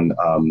pared down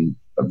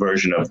a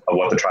version of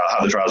how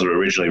the trials were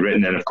originally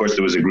written. And of course,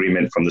 there was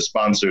agreement from the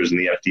sponsors and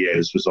the FDA.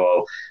 This was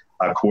all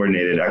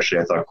coordinated, actually,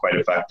 I thought, quite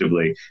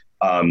effectively.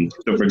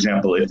 So for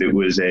example, if it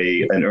was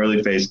an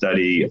early phase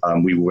study,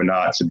 we were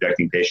not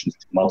subjecting patients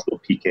to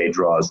multiple PK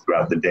draws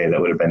throughout the day. That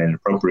would have been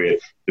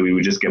inappropriate. So we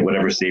would just get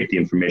whatever safety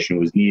information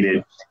was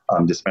needed,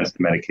 dispense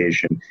the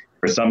medication.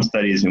 For some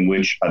studies in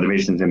which the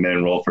patients had been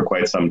enrolled for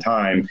quite some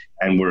time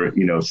and were,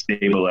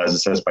 stable as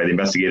assessed by the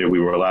investigator, we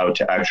were allowed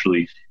to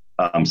actually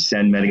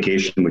send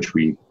medication, which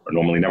we are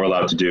normally never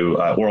allowed to do,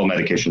 oral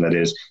medication that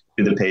is,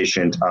 to the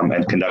patient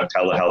and conduct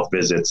telehealth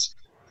visits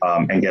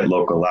and get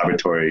local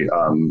laboratory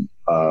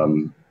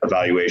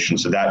evaluation.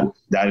 So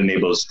that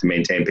enables us to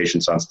maintain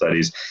patients on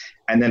studies.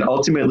 And then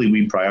ultimately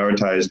we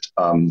prioritized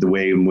the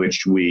way in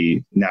which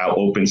we now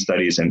open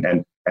studies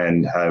and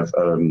have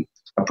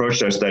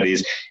approached our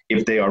studies.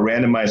 If they are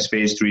randomized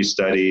phase 3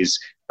 studies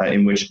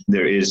in which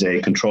there is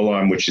a control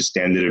arm, which is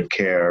standard of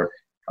care,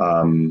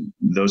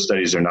 those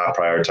studies are not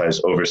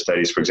prioritized over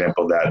studies, for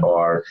example, that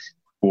are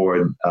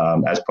for,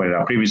 as pointed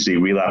out previously,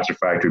 relapse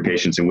refractory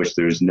patients in which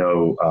there's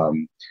no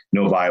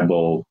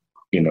viable,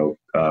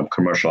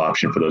 commercial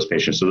option for those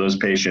patients. So those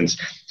patients,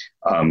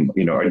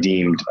 are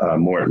deemed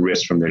more at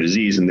risk from their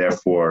disease and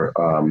therefore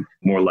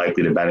more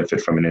likely to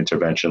benefit from an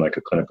intervention like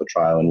a clinical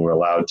trial. And we're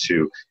allowed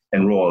to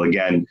enroll,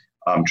 again,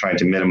 trying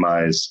to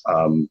minimize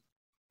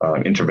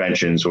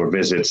interventions or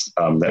visits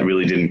that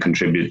really didn't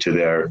contribute to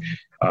their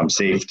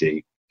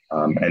safety.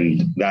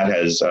 And that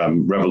has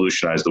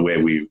revolutionized the way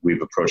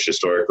we've approached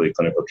historically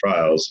clinical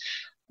trials.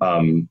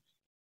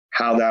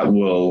 How that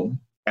will,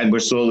 and we're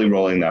slowly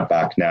rolling that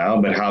back now,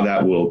 but how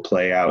that will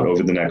play out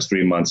over the next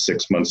 3 months,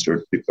 6 months,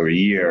 or a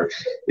year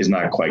is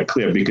not quite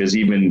clear, because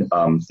even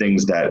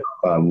things that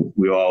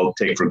we all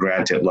take for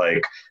granted,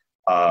 like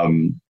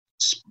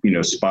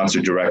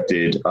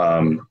sponsor-directed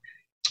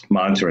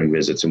monitoring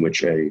visits, in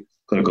which a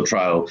clinical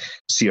trial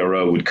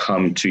CRO would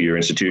come to your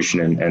institution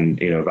and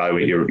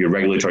evaluate your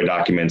regulatory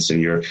documents,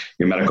 and your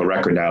medical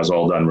record now is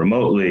all done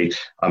remotely.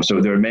 So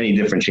there are many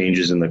different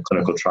changes in the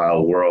clinical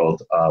trial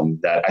world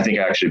that I think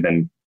have actually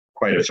been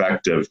quite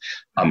effective.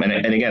 And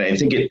again, I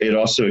think it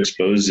also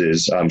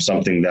exposes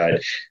something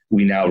that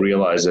we now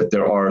realize, that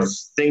there are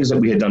things that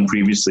we had done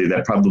previously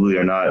that probably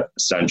are not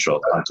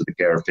essential to the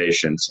care of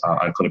patients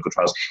on clinical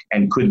trials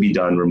and could be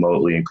done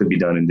remotely and could be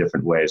done in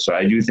different ways. So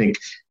I do think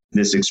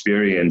this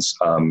experience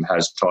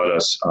has taught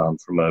us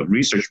from a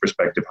research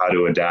perspective how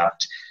to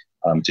adapt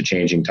to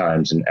changing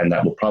times, and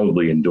that will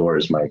probably endure,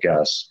 is my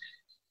guess.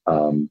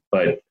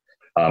 But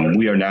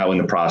we are now in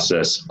the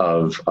process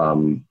of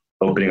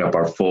opening up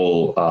our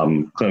full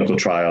clinical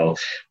trial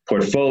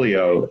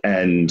portfolio,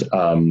 and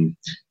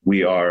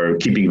we are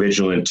keeping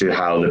vigilant to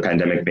how the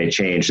pandemic may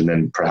change, and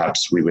then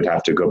perhaps we would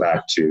have to go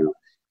back to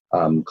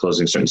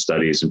closing certain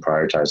studies and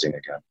prioritizing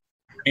again.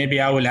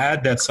 Maybe I will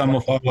add that some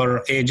of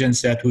our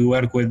agents that we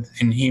work with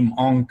in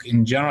Hem/Onc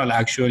in general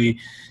actually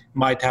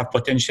might have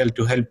potential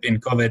to help in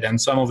COVID, and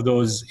some of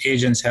those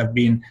agents have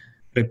been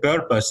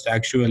repurposed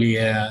actually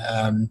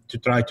to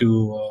try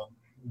to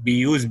be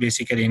used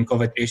basically in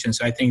COVID patients.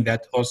 So I think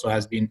that also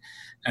has been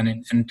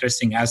an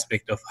interesting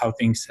aspect of how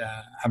things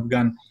have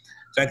gone.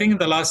 So I think in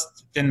the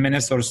last 10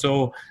 minutes or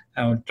so,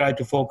 I'll try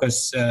to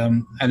focus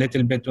a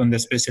little bit on the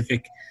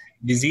specific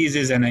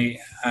diseases. And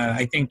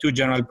I think two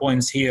general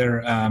points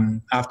here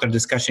after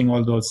discussing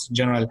all those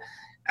general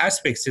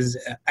aspects is,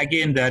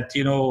 again, that,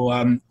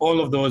 all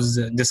of those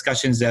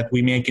discussions that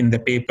we make in the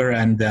paper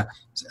and the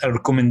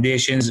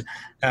recommendations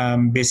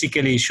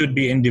basically should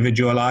be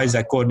individualized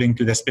according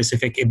to the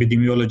specific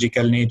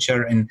epidemiological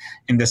nature in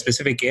the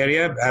specific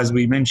area. As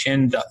we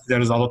mentioned,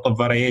 there's a lot of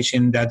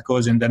variation that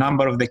goes in the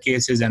number of the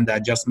cases and the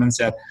adjustments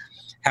that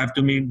have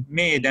to be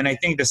made. And I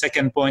think the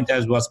second point,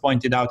 as was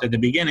pointed out at the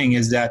beginning,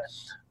 is that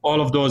all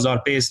of those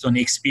are based on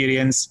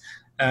experience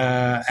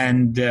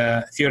and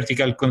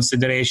theoretical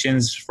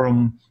considerations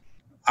from,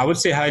 I would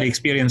say, highly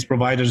experienced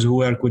providers who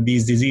work with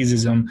these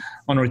diseases on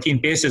routine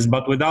basis,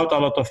 but without a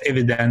lot of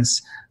evidence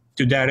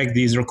to direct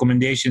these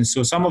recommendations.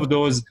 So some of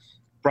those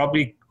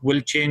probably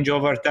will change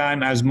over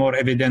time as more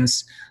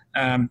evidence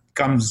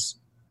comes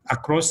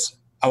across.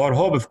 Our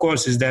hope, of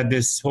course, is that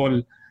this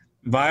whole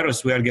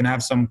virus, we are going to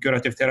have some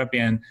curative therapy,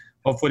 and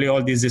hopefully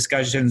all these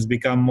discussions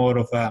become more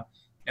of a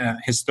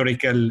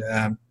historical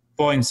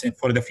points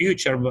for the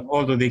future, but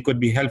although they could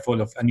be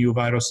helpful if a new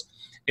virus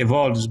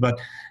evolves. But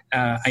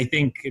I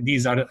think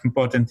these are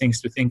important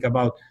things to think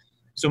about.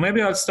 So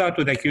maybe I'll start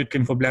with acute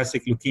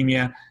lymphoblastic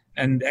leukemia.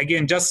 And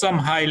again, just some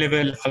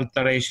high-level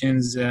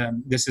alterations.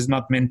 This is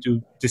not meant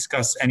to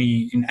discuss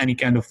in any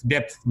kind of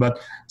depth, but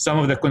some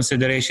of the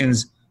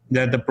considerations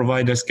that the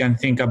providers can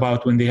think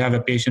about when they have a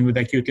patient with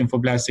acute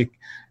lymphoblastic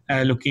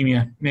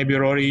leukemia. Maybe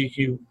Rory,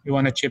 you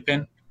want to chip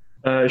in?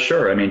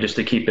 Sure. I mean, just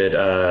to keep it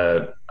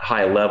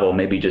high level,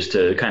 maybe just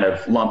to kind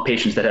of lump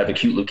patients that have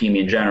acute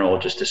leukemia in general,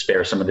 just to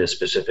spare some of the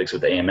specifics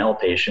with AML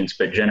patients.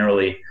 But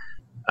generally,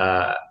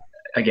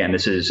 again,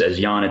 this is, as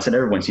Jan and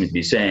everyone seems to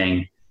be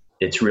saying,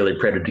 it's really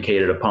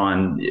predicated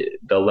upon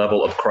the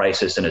level of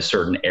crisis in a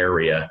certain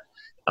area,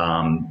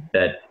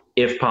 that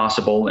if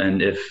possible,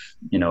 and if,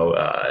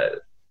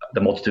 the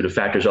multitude of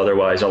factors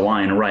otherwise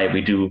align right, we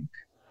do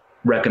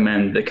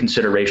recommend the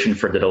consideration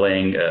for the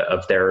delaying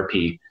of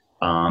therapy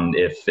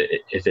if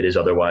it is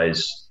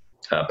otherwise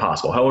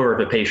possible. However,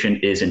 if a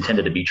patient is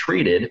intended to be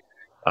treated,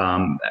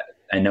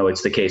 I know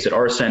it's the case at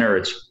our center,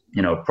 it's,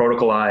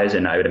 protocolized,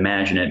 and I would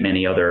imagine at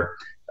many other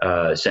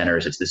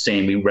centers, it's the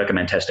same. We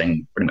recommend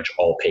testing pretty much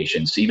all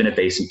patients, even if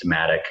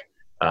asymptomatic,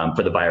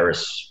 for the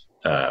virus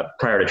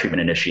prior to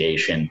treatment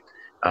initiation.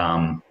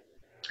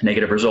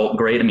 Negative result,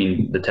 great. I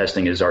mean, the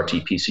testing is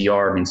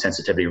RT-PCR,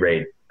 sensitivity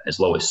rate as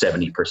low as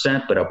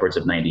 70%, but upwards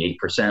of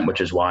 98%,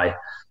 which is why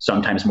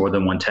sometimes more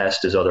than one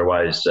test is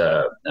otherwise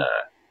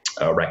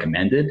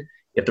recommended.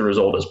 If the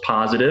result is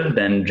positive,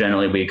 then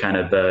generally we kind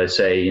of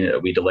say,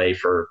 we delay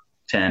for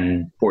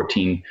 10,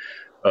 14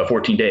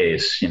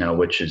 days,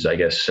 which is, I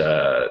guess,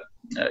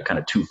 kind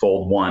of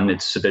twofold. One,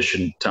 it's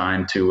sufficient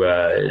time to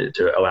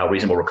allow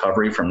reasonable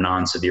recovery from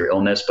non-severe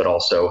illness, but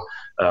also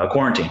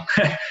quarantine.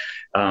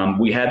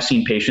 We have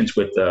seen patients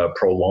with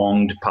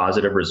prolonged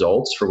positive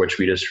results for which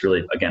we just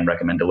really, again,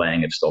 recommend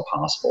delaying if still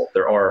possible.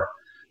 There are,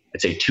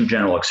 I'd say, two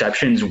general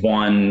exceptions.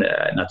 One,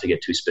 not to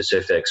get too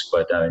specifics,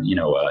 but,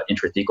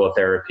 intrathecal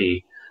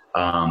therapy,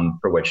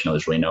 for which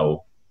there's really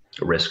no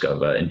risk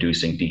of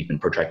inducing deep and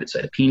protracted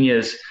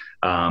cytopenias.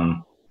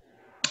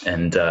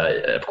 And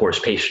of course,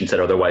 patients that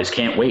otherwise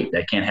can't wait,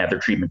 that can't have their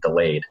treatment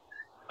delayed.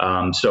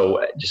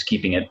 So just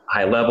keeping it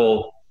high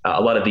level, a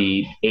lot of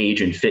the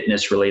age and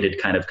fitness related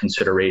kind of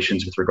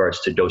considerations with regards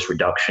to dose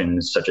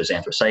reductions, such as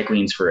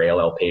anthracyclines for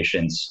ALL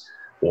patients,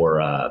 or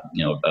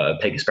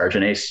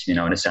pegosparaginase,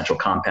 an essential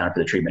compound for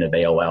the treatment of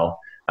ALL.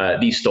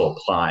 These still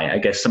apply. I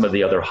guess some of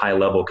the other high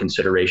level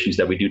considerations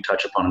that we do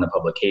touch upon in the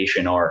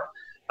publication are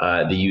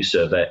the use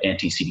of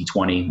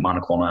anti-CD20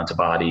 monoclonal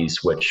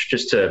antibodies, which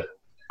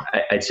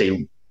I'd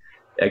say,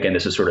 again,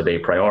 this is sort of a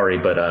priori,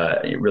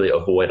 but really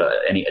avoid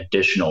any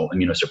additional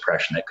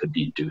immunosuppression that could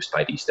be induced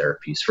by these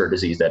therapies for a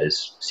disease that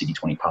is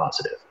CD20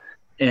 positive.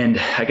 And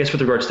I guess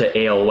with regards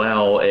to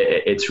ALL,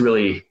 it's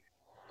really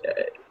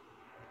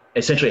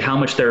essentially how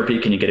much therapy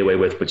can you get away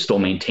with, but still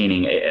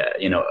maintaining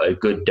a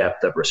good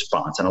depth of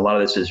response. And a lot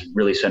of this is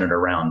really centered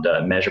around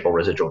measurable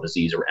residual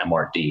disease, or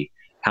MRD.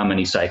 How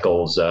many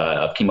cycles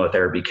of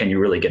chemotherapy can you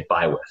really get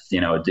by with?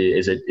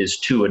 Is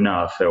two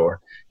enough, or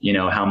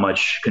how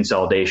much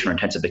consolidation or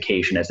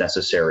intensification is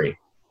necessary?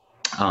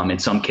 In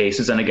some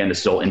cases, and again, it's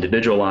still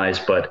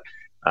individualized, but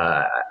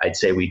I'd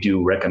say we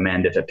do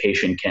recommend if a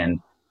patient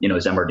can,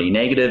 is MRD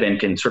negative and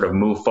can sort of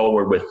move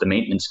forward with the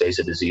maintenance phase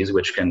of disease,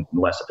 which can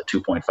last up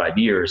to 2.5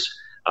 years,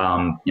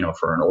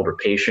 for an older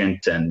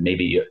patient, and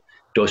maybe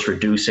dose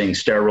reducing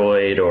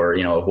steroid, or,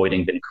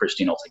 avoiding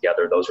vincristine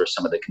altogether. Those are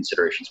some of the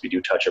considerations we do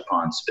touch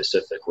upon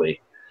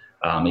specifically.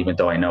 Even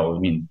though I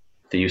know,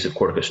 the use of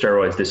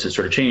corticosteroids, this is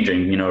sort of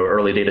changing.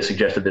 Early data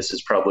suggested this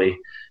is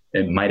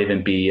it might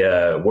even be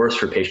worse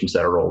for patients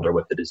that are older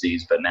with the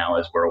disease. But now,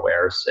 as we're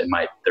aware,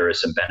 there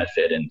is some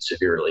benefit in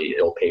severely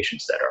ill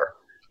patients that are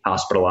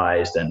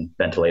hospitalized and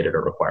ventilated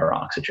or require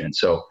oxygen.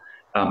 So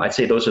I'd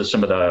say those are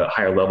some of the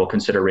higher level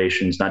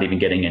considerations, not even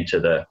getting into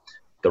the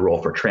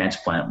role for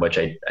transplant, which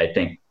I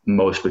think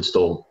most would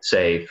still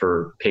say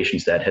for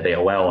patients that have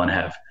ALL and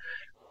have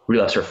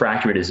relapsed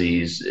refractory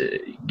disease,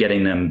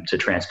 getting them to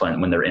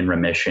transplant when they're in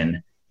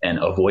remission and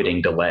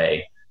avoiding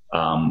delay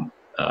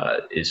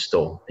is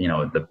still,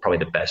 probably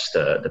the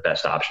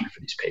best option for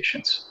these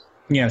patients.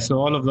 Yeah, so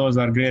all of those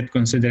are great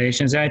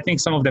considerations. And I think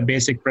some of the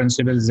basic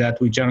principles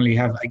that we generally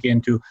have,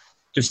 again, to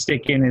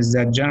stick in is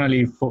that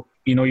generally,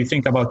 you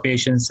think about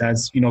patients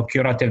as,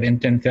 curative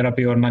intent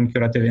therapy or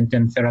non-curative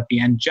intent therapy.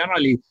 And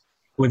generally,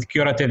 with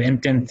curative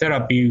intent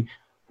therapy,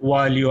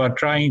 while you are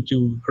trying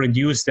to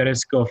reduce the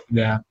risk of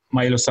the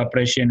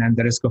myelosuppression and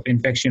the risk of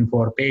infection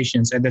for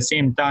patients, at the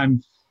same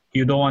time,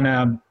 you don't want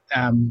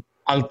to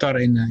alter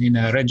in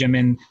a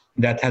regimen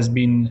that has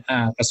been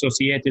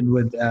associated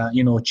with,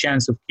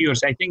 chance of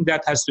cures. I think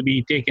that has to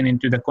be taken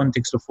into the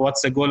context of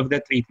what's the goal of the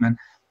treatment.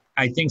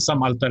 I think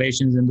some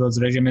alterations in those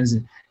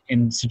regimens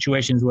in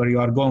situations where you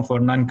are going for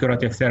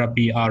non-curative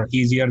therapy are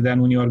easier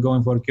than when you are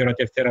going for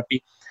curative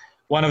therapy.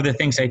 One of the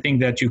things I think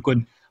that you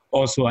could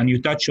also, and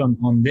you touch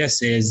on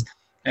this, is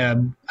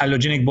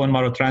allogeneic bone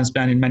marrow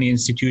transplant in many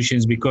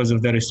institutions because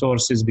of the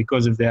resources,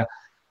 because of the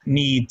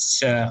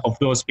needs of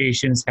those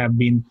patients have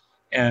been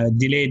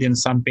delayed in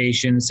some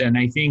patients. And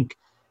I think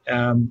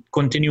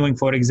continuing,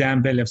 for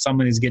example, if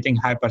someone is getting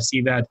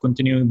hyper-CVAD,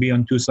 continuing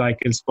beyond 2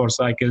 cycles, 4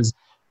 cycles,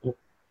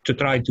 to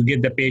try to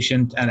get the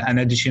patient an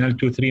additional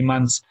 2-3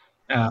 months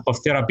of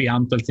therapy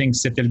until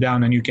things settle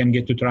down and you can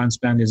get to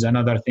transplant is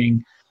another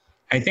thing.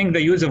 I think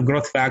the use of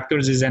growth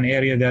factors is an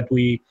area that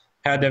we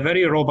had a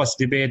very robust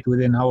debate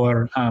within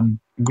our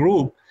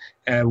group,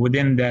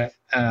 within the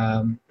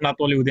not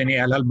only within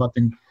ALL, but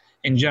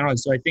in general.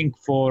 So I think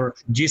for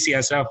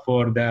GCSF,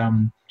 for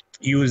the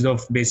use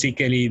of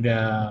basically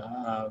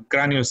the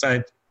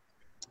granulocyte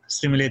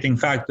stimulating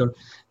factor,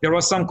 there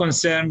was some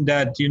concern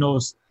that,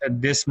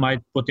 this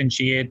might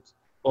potentiate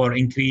or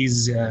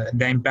increase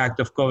the impact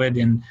of COVID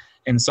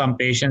in some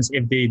patients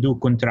if they do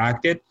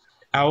contract it.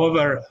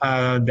 However,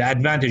 the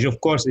advantage,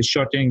 of course, is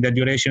shortening the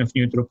duration of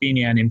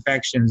neutropenia and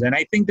infections. And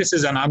I think this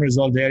is an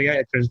unresolved area.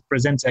 It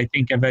represents, I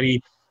think, a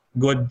very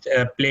good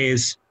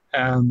place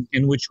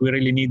in which we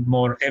really need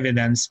more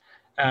evidence.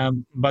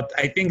 But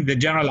I think the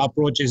general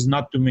approach is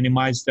not to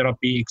minimize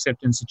therapy,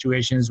 except in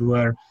situations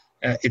where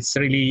it's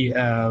really,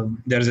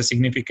 there's a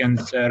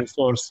significant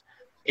resource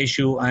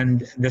issue.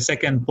 And the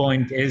second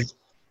point is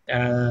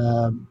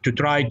to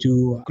try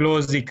to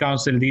closely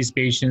counsel these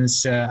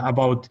patients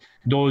about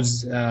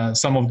those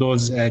some of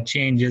those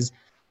changes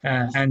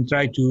and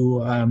try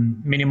to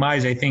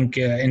minimize, I think,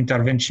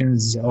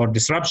 interventions or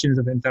disruptions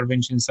of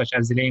interventions such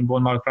as delaying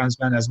bone marrow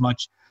transplant as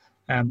much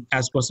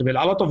as possible.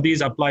 A lot of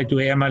these apply to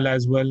AML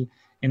as well.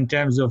 In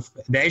terms of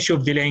the issue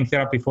of delaying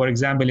therapy, for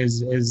example,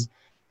 is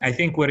I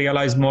think we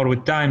realize more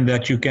with time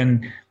that you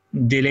can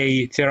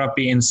delay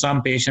therapy in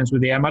some patients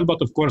with AML,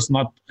 but of course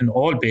not in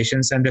all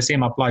patients, and the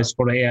same applies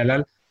for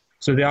ALL.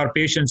 So there are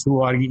patients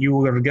you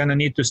are going to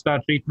need to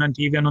start treatment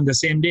even on the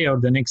same day or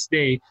the next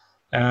day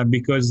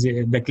because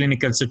the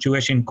clinical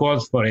situation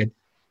calls for it.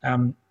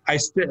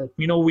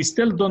 We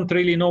still don't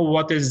really know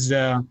what is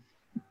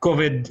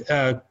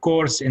COVID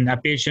course in a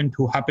patient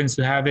who happens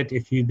to have it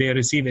if they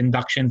receive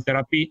induction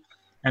therapy.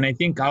 And I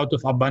think out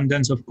of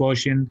abundance of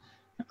caution,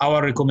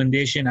 our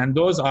recommendation, and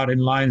those are in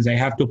lines, I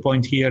have to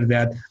point here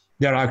that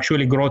there are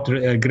actually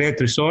great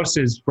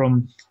resources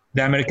from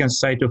the American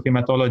Society of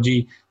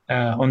Hematology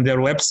on their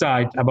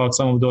website about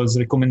some of those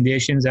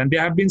recommendations. And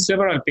there have been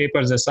several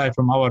papers aside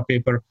from our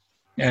paper,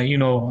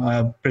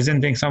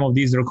 presenting some of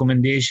these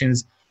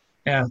recommendations.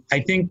 I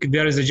think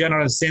there is a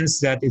general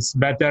sense that it's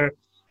better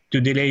to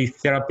delay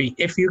therapy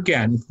if you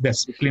can, if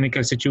the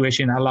clinical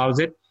situation allows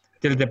it,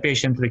 till the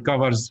patient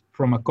recovers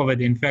from a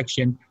COVID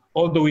infection,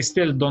 although we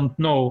still don't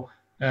know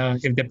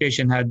if the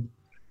patient had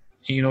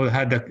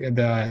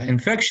the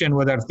infection,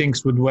 whether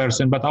things would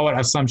worsen, but our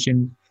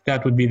assumption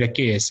that would be the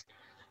case.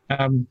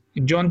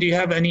 John, do you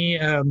have any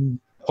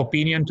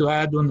opinion to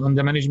add on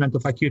the management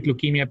of acute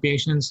leukemia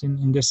patients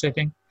in this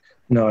setting?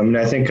 No, I mean,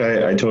 I think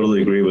I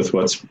totally agree with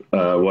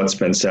what's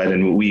been said,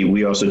 and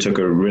we also took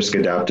a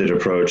risk-adapted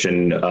approach.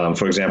 And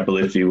for example,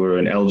 if you were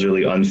an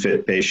elderly,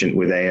 unfit patient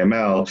with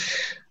AML,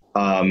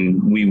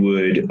 we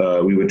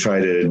would try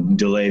to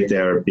delay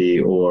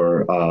therapy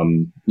or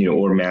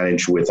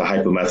manage with a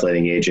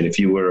hypomethylating agent. If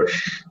you were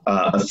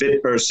a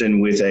fit person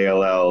with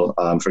ALL,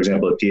 for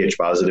example, a pH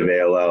positive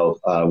ALL,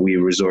 we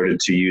resorted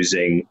to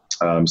using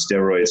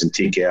steroids and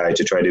TKI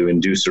to try to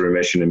induce a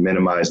remission and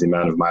minimize the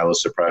amount of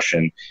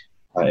myelosuppression,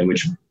 in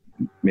which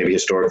maybe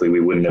historically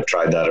we wouldn't have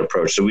tried that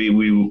approach. So we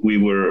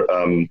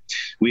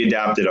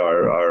adapted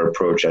our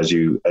approach as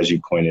you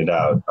pointed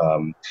out.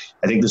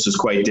 I think this is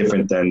quite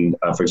different than,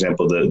 for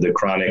example, the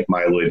chronic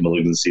myeloid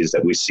malignancies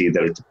that we see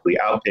that are typically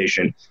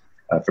outpatient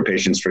for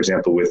patients, for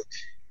example, with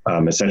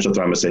essential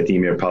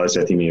thrombocythemia or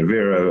polycythemia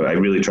vera. I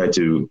really tried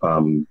to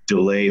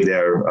delay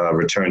their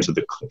return to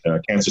the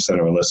cancer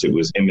center unless it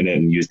was imminent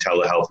and use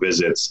telehealth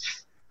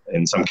visits.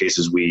 In some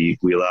cases, we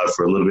allowed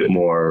for a little bit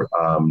more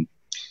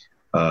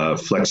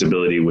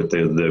flexibility with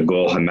the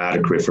goal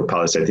hematocrit for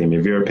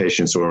polycythemia vera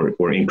patients,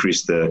 or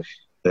increase the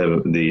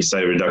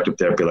cytoreductive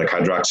therapy like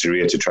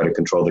hydroxyurea to try to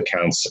control the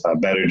counts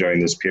better during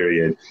this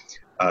period.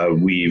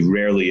 We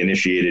rarely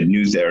initiated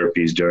new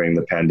therapies during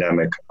the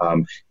pandemic,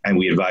 and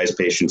we advise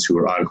patients who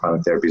are on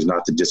chronic therapies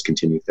not to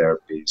discontinue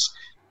therapies.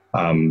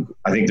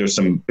 I think there's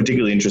some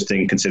particularly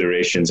interesting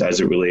considerations as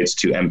it relates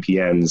to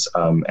MPNs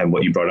and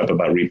what you brought up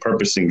about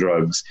repurposing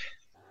drugs.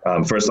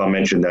 First, I'll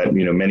mention that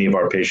many of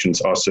our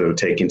patients also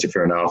take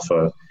interferon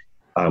alpha,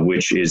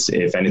 which is,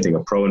 if anything, a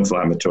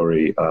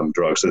pro-inflammatory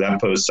drug. So that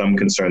posed some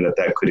concern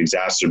that could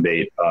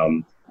exacerbate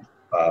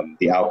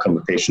the outcome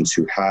of patients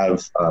who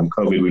have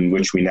COVID, in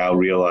which we now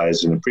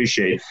realize and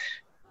appreciate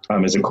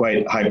is a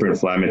quite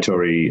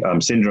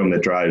hyperinflammatory syndrome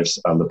that drives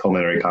the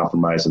pulmonary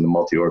compromise and the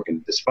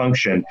multi-organ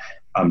dysfunction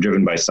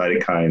driven by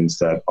cytokines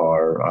that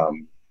are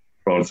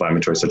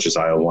pro-inflammatory, such as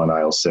IL-1,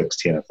 IL-6,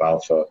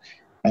 TNF-alpha,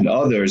 and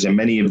others. And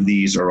many of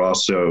these are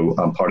also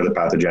part of the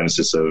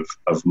pathogenesis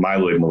of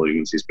myeloid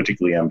malignancies,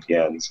 particularly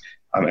MPNs,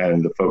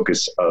 and the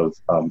focus of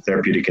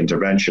therapeutic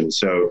intervention.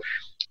 So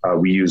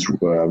We use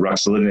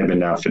ruxolitinib and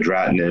now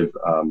fedratinib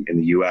in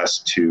the U.S.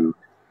 to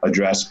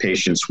address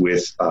patients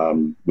with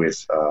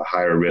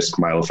higher risk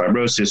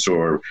myelofibrosis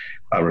or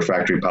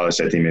refractory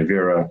polycythemia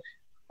vera.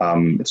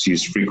 It's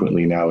used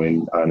frequently now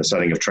in the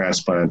setting of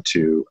transplant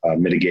to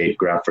mitigate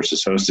graft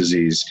versus host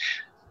disease.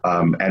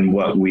 And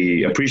what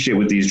we appreciate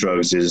with these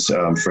drugs is,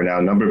 for now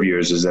a number of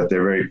years, is that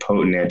they're very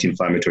potent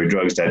anti-inflammatory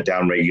drugs that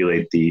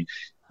downregulate the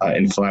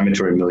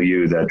inflammatory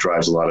milieu that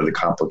drives a lot of the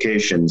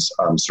complications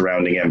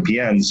surrounding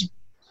MPNs.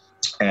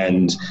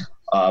 And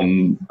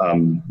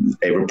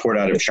a report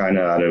out of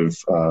China, out of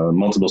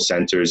multiple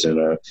centers in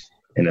a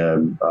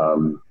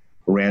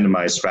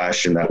randomized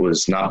fashion that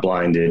was not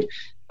blinded,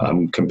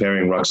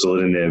 comparing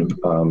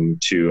ruxolitinib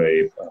to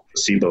a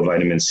placebo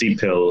vitamin C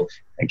pill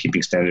and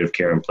keeping standard of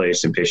care in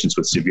place in patients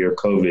with severe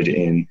COVID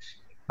in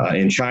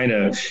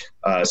China,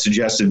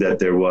 suggested that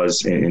there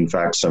was, in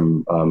fact,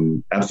 some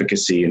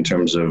efficacy in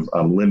terms of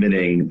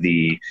limiting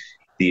the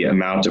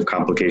amount of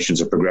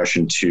complications or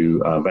progression to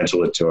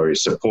ventilatory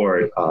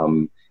support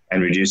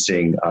and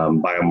reducing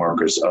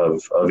biomarkers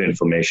of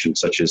inflammation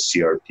such as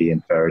CRP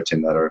and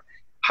ferritin that are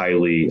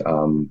highly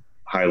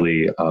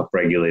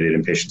regulated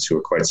in patients who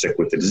are quite sick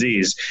with the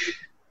disease.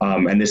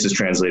 And this is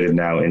translated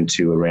now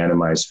into a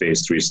randomized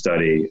phase 3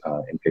 study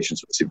in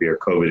patients with severe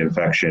COVID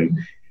infection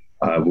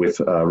with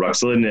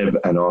ruxolitinib,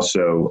 and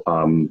also,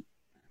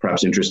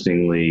 perhaps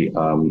interestingly,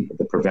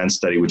 the PREVENT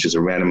study, which is a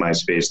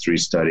randomized phase 3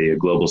 study, a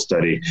global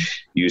study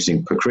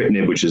using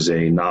pacritinib, which is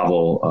a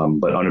novel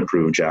but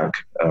unapproved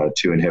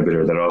JAK2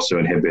 inhibitor that also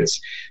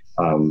inhibits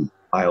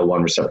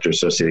IL-1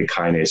 receptor-associated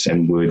kinase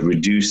and would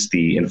reduce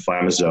the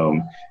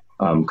inflammasome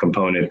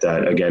component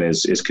that, again,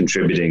 is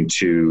contributing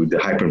to the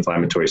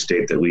hyperinflammatory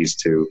state that leads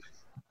to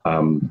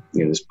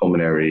this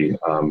pulmonary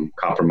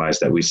compromise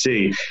that we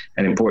see.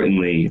 And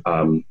importantly,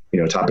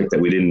 a topic that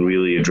we didn't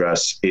really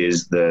address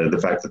is the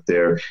fact that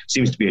there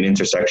seems to be an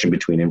intersection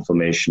between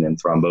inflammation and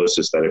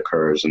thrombosis that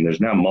occurs. And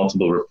there's now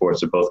multiple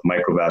reports of both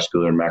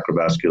microvascular and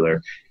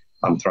macrovascular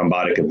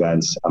thrombotic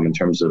events in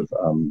terms of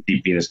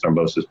deep venous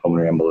thrombosis,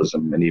 pulmonary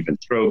embolism, and even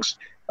strokes,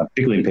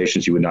 particularly in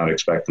patients you would not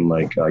expect them,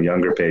 like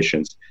younger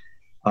patients.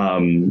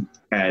 And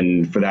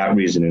for that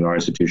reason, in our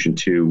institution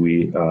too,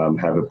 we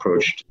have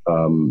approached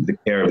the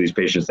care of these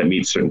patients that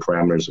meet certain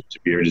parameters of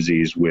severe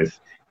disease with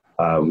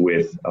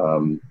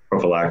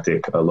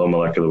prophylactic low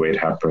molecular weight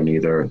heparin,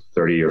 either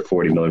 30 or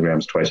 40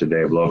 milligrams twice a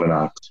day of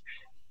Lovenox.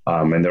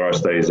 And there are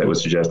studies that would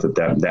suggest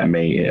that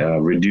may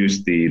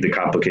reduce the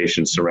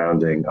complications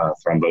surrounding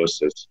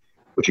thrombosis,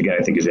 which again,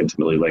 I think is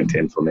intimately linked to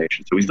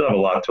inflammation. So we still have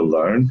a lot to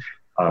learn.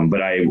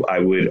 But I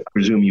would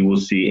presume you will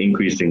see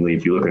increasingly,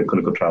 if you look at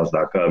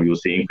clinicaltrials.gov, you will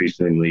see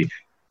increasingly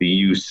the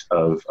use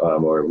of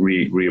or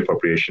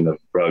reappropriation of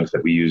drugs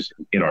that we use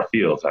in our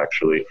fields,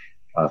 actually,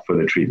 for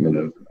the treatment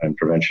of and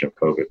prevention of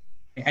COVID.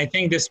 I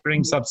think this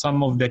brings up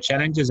some of the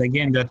challenges,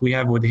 again, that we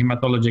have with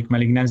hematologic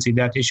malignancy,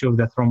 that issue of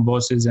the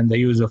thrombosis and the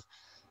use of,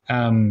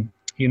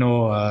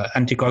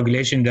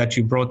 anticoagulation that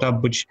you brought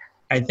up, which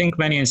I think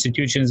many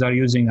institutions are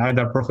using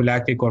either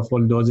prophylactic or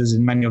full doses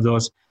in many of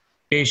those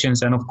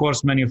patients. And of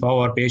course, many of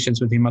our patients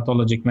with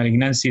hematologic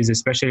malignancies,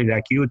 especially the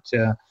acute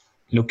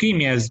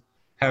leukemias,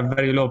 have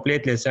very low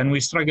platelets. And we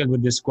struggle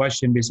with this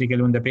question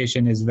basically when the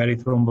patient is very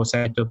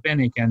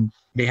thrombocytopenic and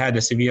they had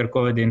a severe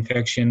COVID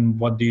infection.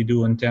 What do you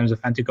do in terms of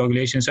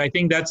anticoagulation? So I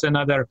think that's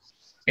another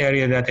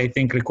area that I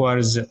think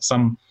requires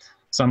some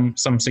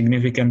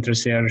significant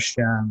research.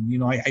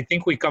 I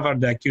think we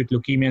covered the acute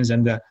leukemias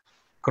and the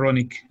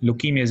chronic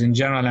leukemias in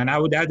general. And I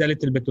would add a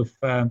little bit of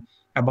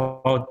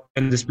about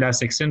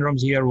myelodysplastic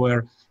syndromes here,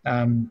 where,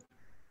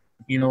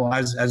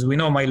 as we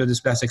know,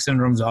 myelodysplastic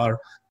syndromes are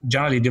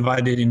generally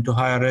divided into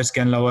higher risk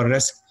and lower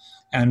risk.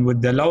 And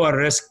with the lower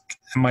risk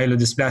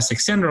myelodysplastic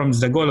syndromes,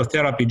 the goal of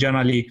therapy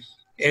generally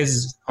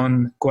is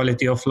on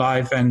quality of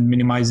life and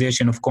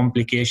minimization of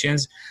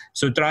complications.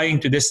 So trying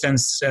to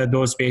distance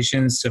those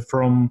patients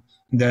from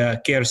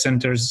the care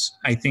centers,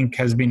 I think,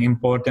 has been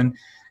important.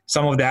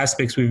 Some of the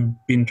aspects we've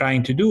been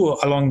trying to do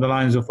along the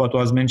lines of what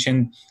was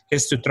mentioned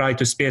is to try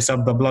to space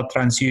up the blood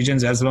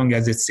transfusions as long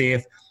as it's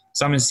safe.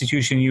 Some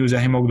institutions use a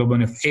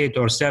hemoglobin of 8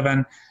 or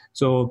 7.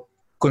 So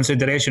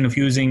consideration of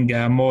using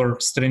a more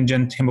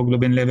stringent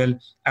hemoglobin level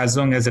as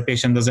long as the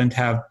patient doesn't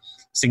have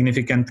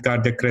significant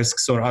cardiac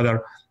risks or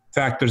other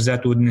factors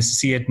that would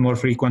necessitate more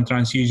frequent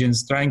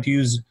transfusions. Trying to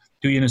use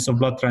 2 units of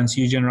blood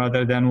transfusion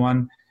rather than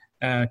 1.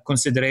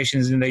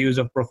 Considerations in the use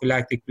of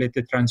prophylactic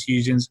platelet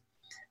transfusions.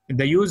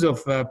 The use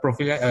of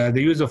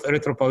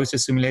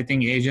erythropoiesis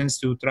stimulating agents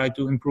to try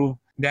to improve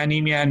the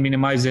anemia and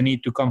minimize the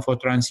need to come for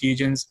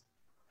transfusions.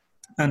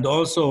 And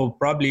also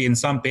probably in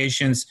some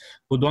patients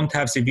who don't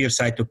have severe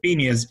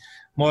cytopenias,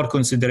 more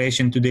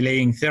consideration to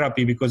delaying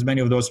therapy, because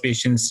many of those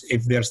patients,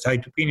 if their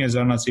cytopenias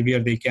are not severe,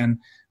 they can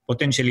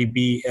potentially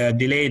be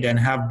delayed and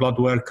have blood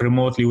work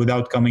remotely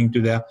without coming to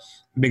the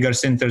bigger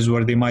centers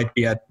where they might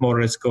be at more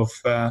risk of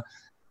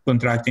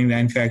contracting the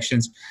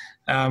infections.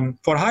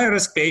 For higher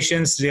risk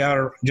patients, they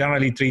are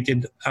generally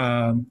treated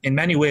in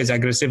many ways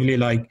aggressively,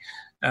 like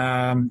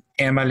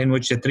AML, in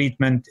which the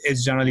treatment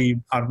is generally,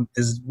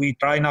 we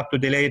try not to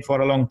delay it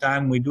for a long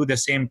time. We do the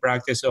same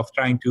practice of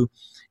trying to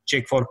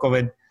check for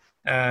COVID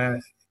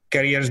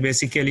carriers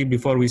basically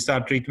before we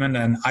start treatment.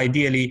 And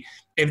ideally,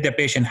 if the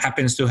patient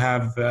happens to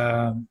have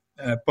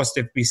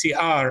positive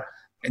PCR,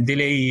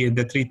 delay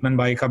the treatment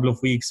by a couple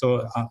of weeks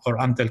or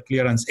until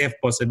clearance if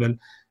possible.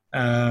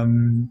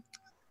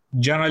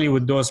 Generally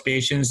with those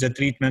patients, the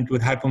treatment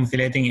with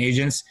hypomethylating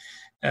agents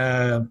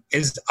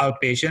is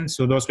outpatient.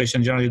 So those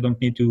patients generally don't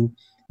need to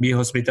be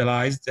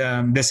hospitalized.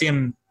 The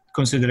same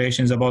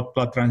considerations about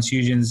blood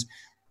transfusions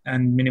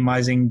and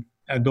minimizing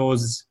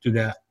those to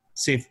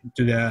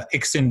the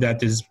extent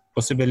that is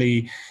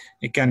possibly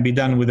it can be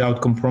done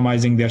without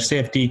compromising their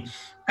safety,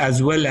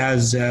 as well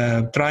as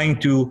trying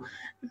to,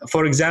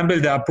 for example,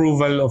 the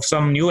approval of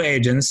some new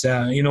agents.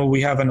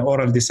 We have an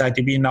oral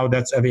decitabine now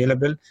that's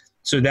available.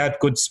 So that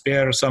could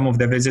spare some of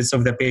the visits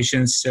of the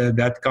patients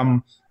that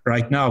come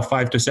right now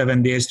 5 to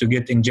 7 days to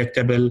get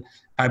injectable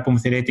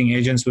hypomethylating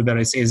agents, whether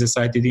it's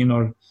azacitidine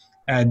or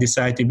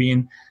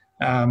decitabine.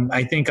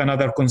 I think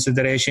another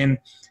consideration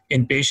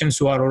in patients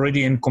who are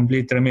already in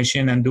complete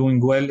remission and doing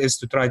well is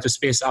to try to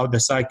space out the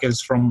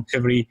cycles from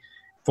every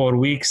 4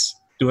 weeks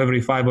to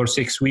every 5 or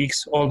 6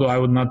 weeks, although I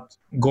would not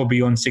go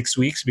beyond 6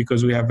 weeks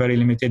because we have very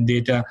limited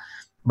data.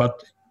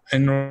 But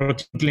in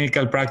routine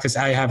clinical practice,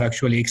 I have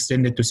actually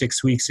extended to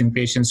 6 weeks in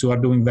patients who are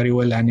doing very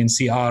well and in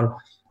CR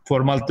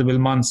for multiple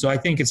months. So I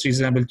think it's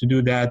reasonable to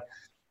do that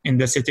in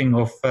the setting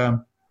of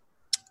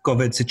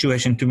COVID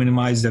situation to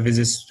minimize the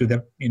visits to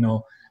the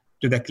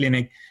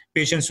clinic.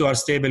 Patients who are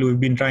stable,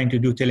 we've been trying to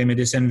do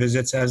telemedicine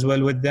visits as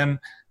well with them.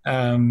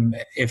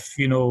 If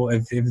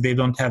they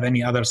don't have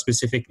any other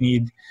specific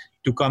need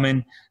to come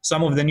in.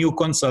 Some of the new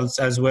consults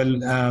as well,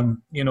 that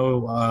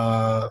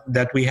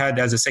we had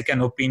as a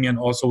second opinion,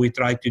 also we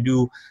tried to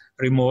do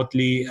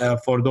remotely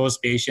for those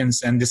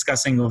patients and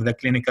discussing of the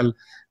clinical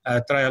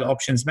trial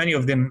options. Many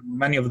of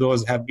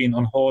those have been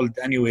on hold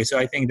anyway. So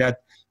I think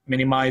that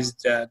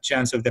minimized the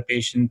chance of the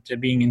patient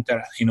being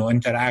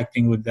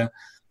interacting with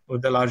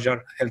the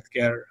larger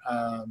healthcare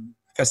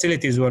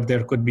facilities where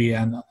there could be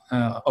an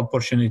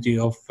opportunity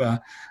of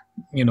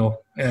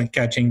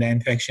catching the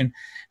infection.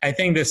 I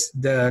think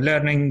the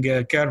learning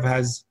curve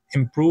has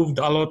improved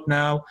a lot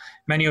now.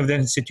 Many of the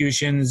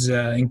institutions,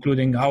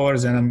 including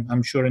ours, and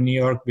I'm sure in New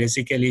York,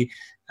 basically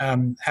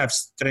have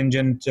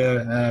stringent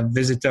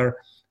visitor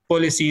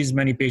policies.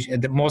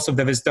 Most of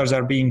the visitors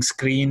are being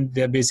screened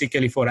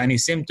basically for any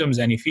symptoms,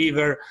 any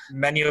fever.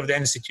 Many of the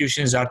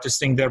institutions are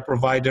testing their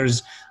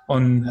providers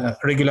on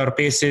regular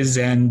basis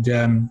and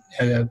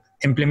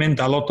implement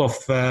a lot of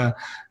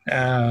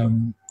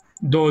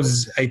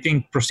those, I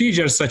think,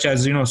 procedures such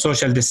as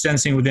social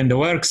distancing within the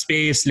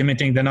workspace,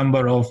 limiting the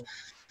number of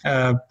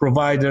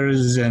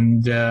providers,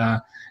 and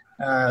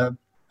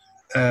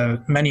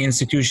many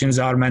institutions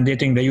are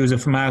mandating the use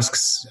of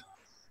masks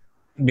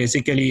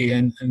basically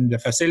in the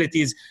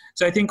facilities.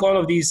 So I think all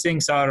of these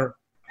things are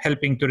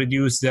helping to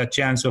reduce the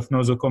chance of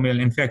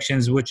nosocomial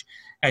infections, which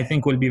I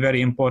think will be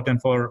very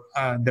important for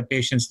the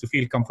patients to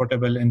feel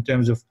comfortable in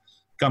terms of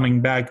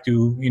coming back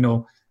to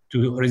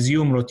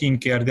resume routine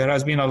care. There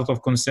has been a lot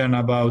of concern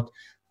about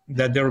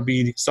that there will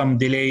be some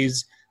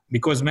delays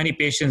because many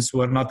patients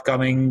were not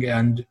coming,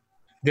 and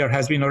there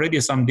has been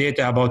already some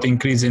data about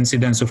increased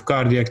incidence of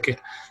cardiac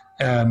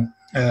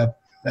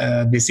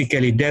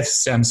basically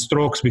deaths and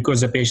strokes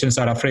because the patients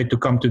are afraid to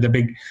come to the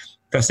big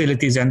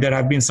facilities. And there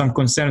have been some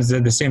concerns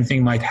that the same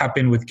thing might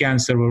happen with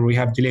cancer where we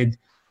have delayed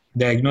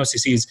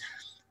diagnoses.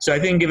 So I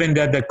think given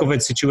that the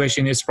COVID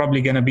situation is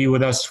probably going to be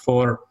with us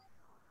for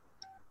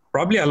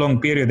probably a long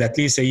period, at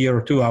least a year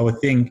or two, I would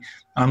think,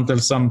 until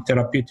some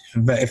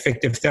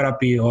effective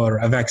therapy or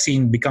a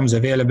vaccine becomes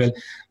available,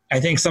 I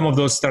think some of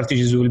those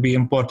strategies will be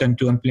important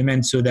to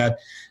implement so that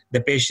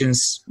the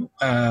patients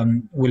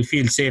will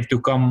feel safe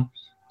to come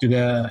to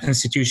the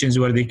institutions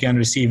where they can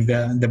receive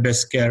the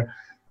best care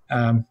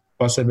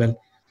possible.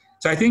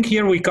 So I think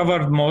here we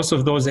covered most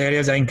of those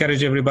areas. I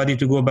encourage everybody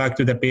to go back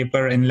to the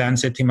paper in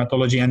Lancet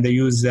Hematology and they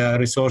use the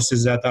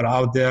resources that are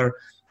out there.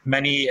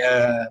 Many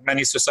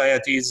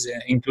societies,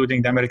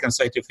 including the American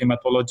Society of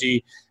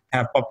Hematology,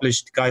 have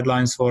published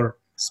guidelines for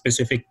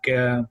specific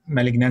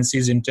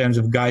malignancies in terms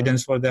of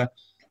guidance for the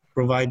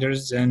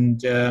providers.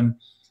 And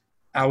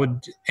I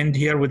would end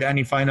here with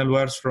any final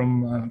words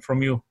from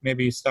you.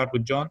 Maybe start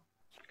with John.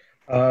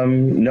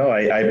 No,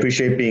 I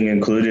appreciate being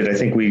included. I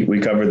think we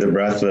covered the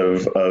breadth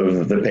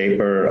of the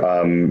paper.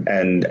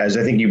 And as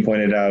I think you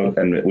pointed out,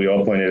 and we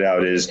all pointed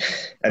out, is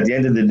at the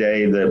end of the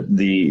day,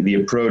 the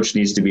approach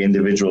needs to be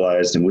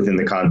individualized and within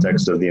the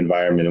context of the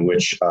environment in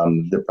which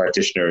the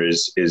practitioner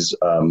is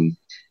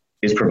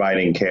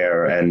providing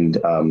care. And,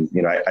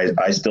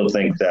 I still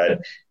think that,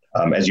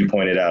 as you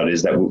pointed out,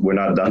 is that we're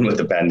not done with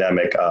the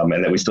pandemic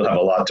and that we still have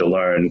a lot to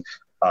learn.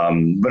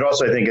 But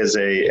also, I think as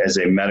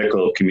a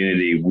medical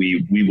community,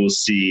 we will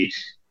see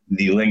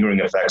the lingering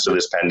effects of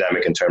this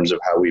pandemic in terms of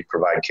how we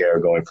provide care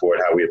going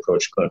forward, how we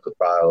approach clinical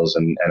trials,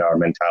 and our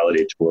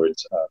mentality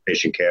towards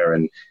patient care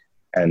and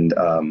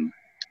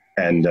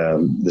and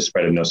the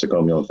spread of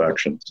nosocomial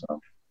infections.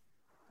 So,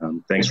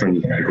 thanks for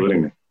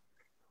including me.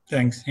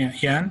 Thanks. Yeah,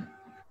 Jan?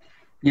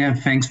 Yeah,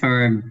 thanks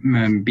for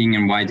being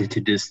invited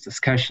to this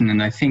discussion.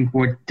 And I think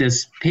what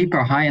this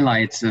paper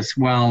highlights as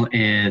well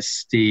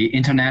is the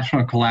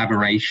international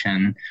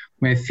collaboration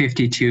with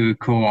 52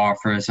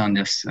 co-authors on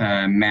this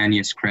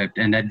manuscript.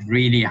 And that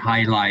really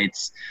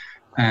highlights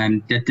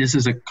that this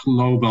is a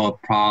global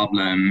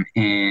problem,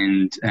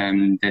 and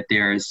that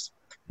there's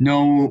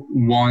no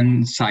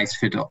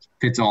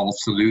one-size-fits-all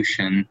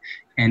solution,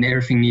 and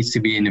everything needs to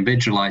be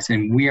individualized.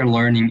 And we are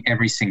learning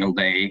every single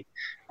day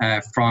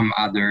from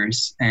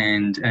others,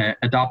 and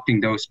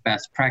adopting those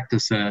best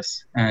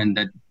practices and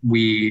that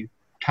we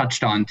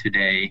touched on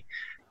today.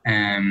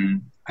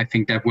 I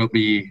think that will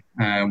be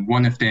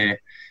one of the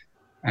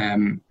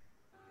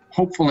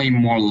hopefully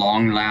more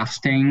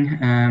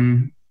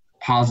long-lasting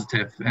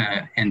positive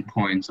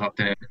endpoints of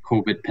the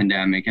COVID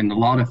pandemic, and a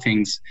lot of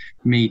things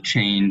may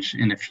change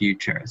in the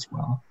future as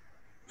well.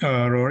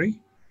 Rory?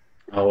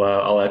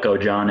 I'll echo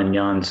John and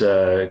Jan's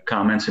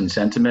comments and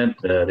sentiment.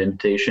 The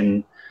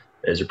invitation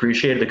is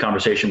appreciated. The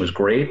conversation was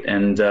great,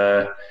 and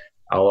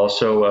I'll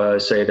also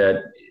say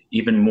that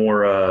even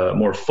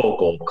more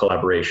focal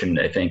collaboration,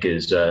 I think,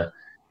 is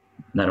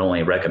not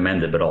only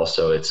recommended, but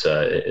also it's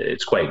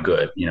quite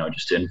good.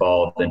 Just to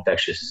involve the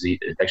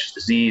infectious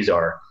disease,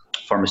 our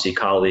pharmacy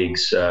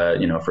colleagues,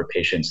 for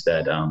patients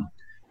that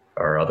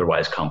are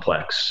otherwise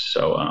complex.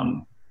 So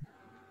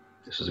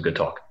this was a good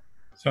talk.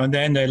 So in the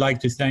end, I'd like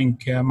to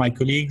thank my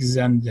colleagues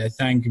and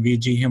thank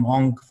VG Him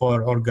Ong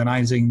for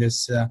organizing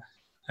this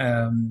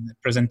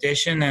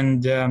presentation.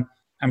 And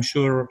I'm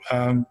sure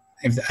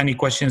if any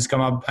questions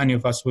come up, any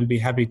of us will be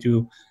happy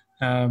to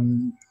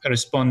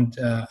respond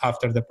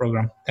after the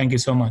program. Thank you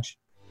so much.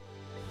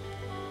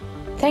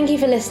 Thank you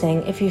for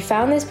listening. If you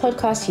found this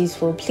podcast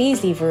useful,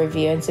 please leave a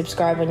review and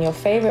subscribe on your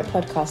favorite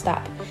podcast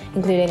app,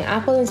 including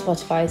Apple and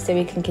Spotify, so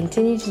we can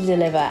continue to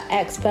deliver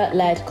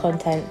expert-led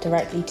content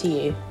directly to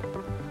you.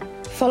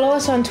 Follow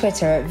us on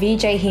Twitter at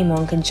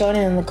VJHemonk and join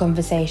in on the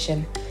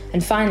conversation.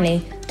 And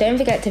finally, don't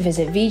forget to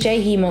visit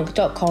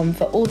vjhemonk.com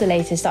for all the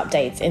latest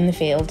updates in the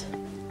field.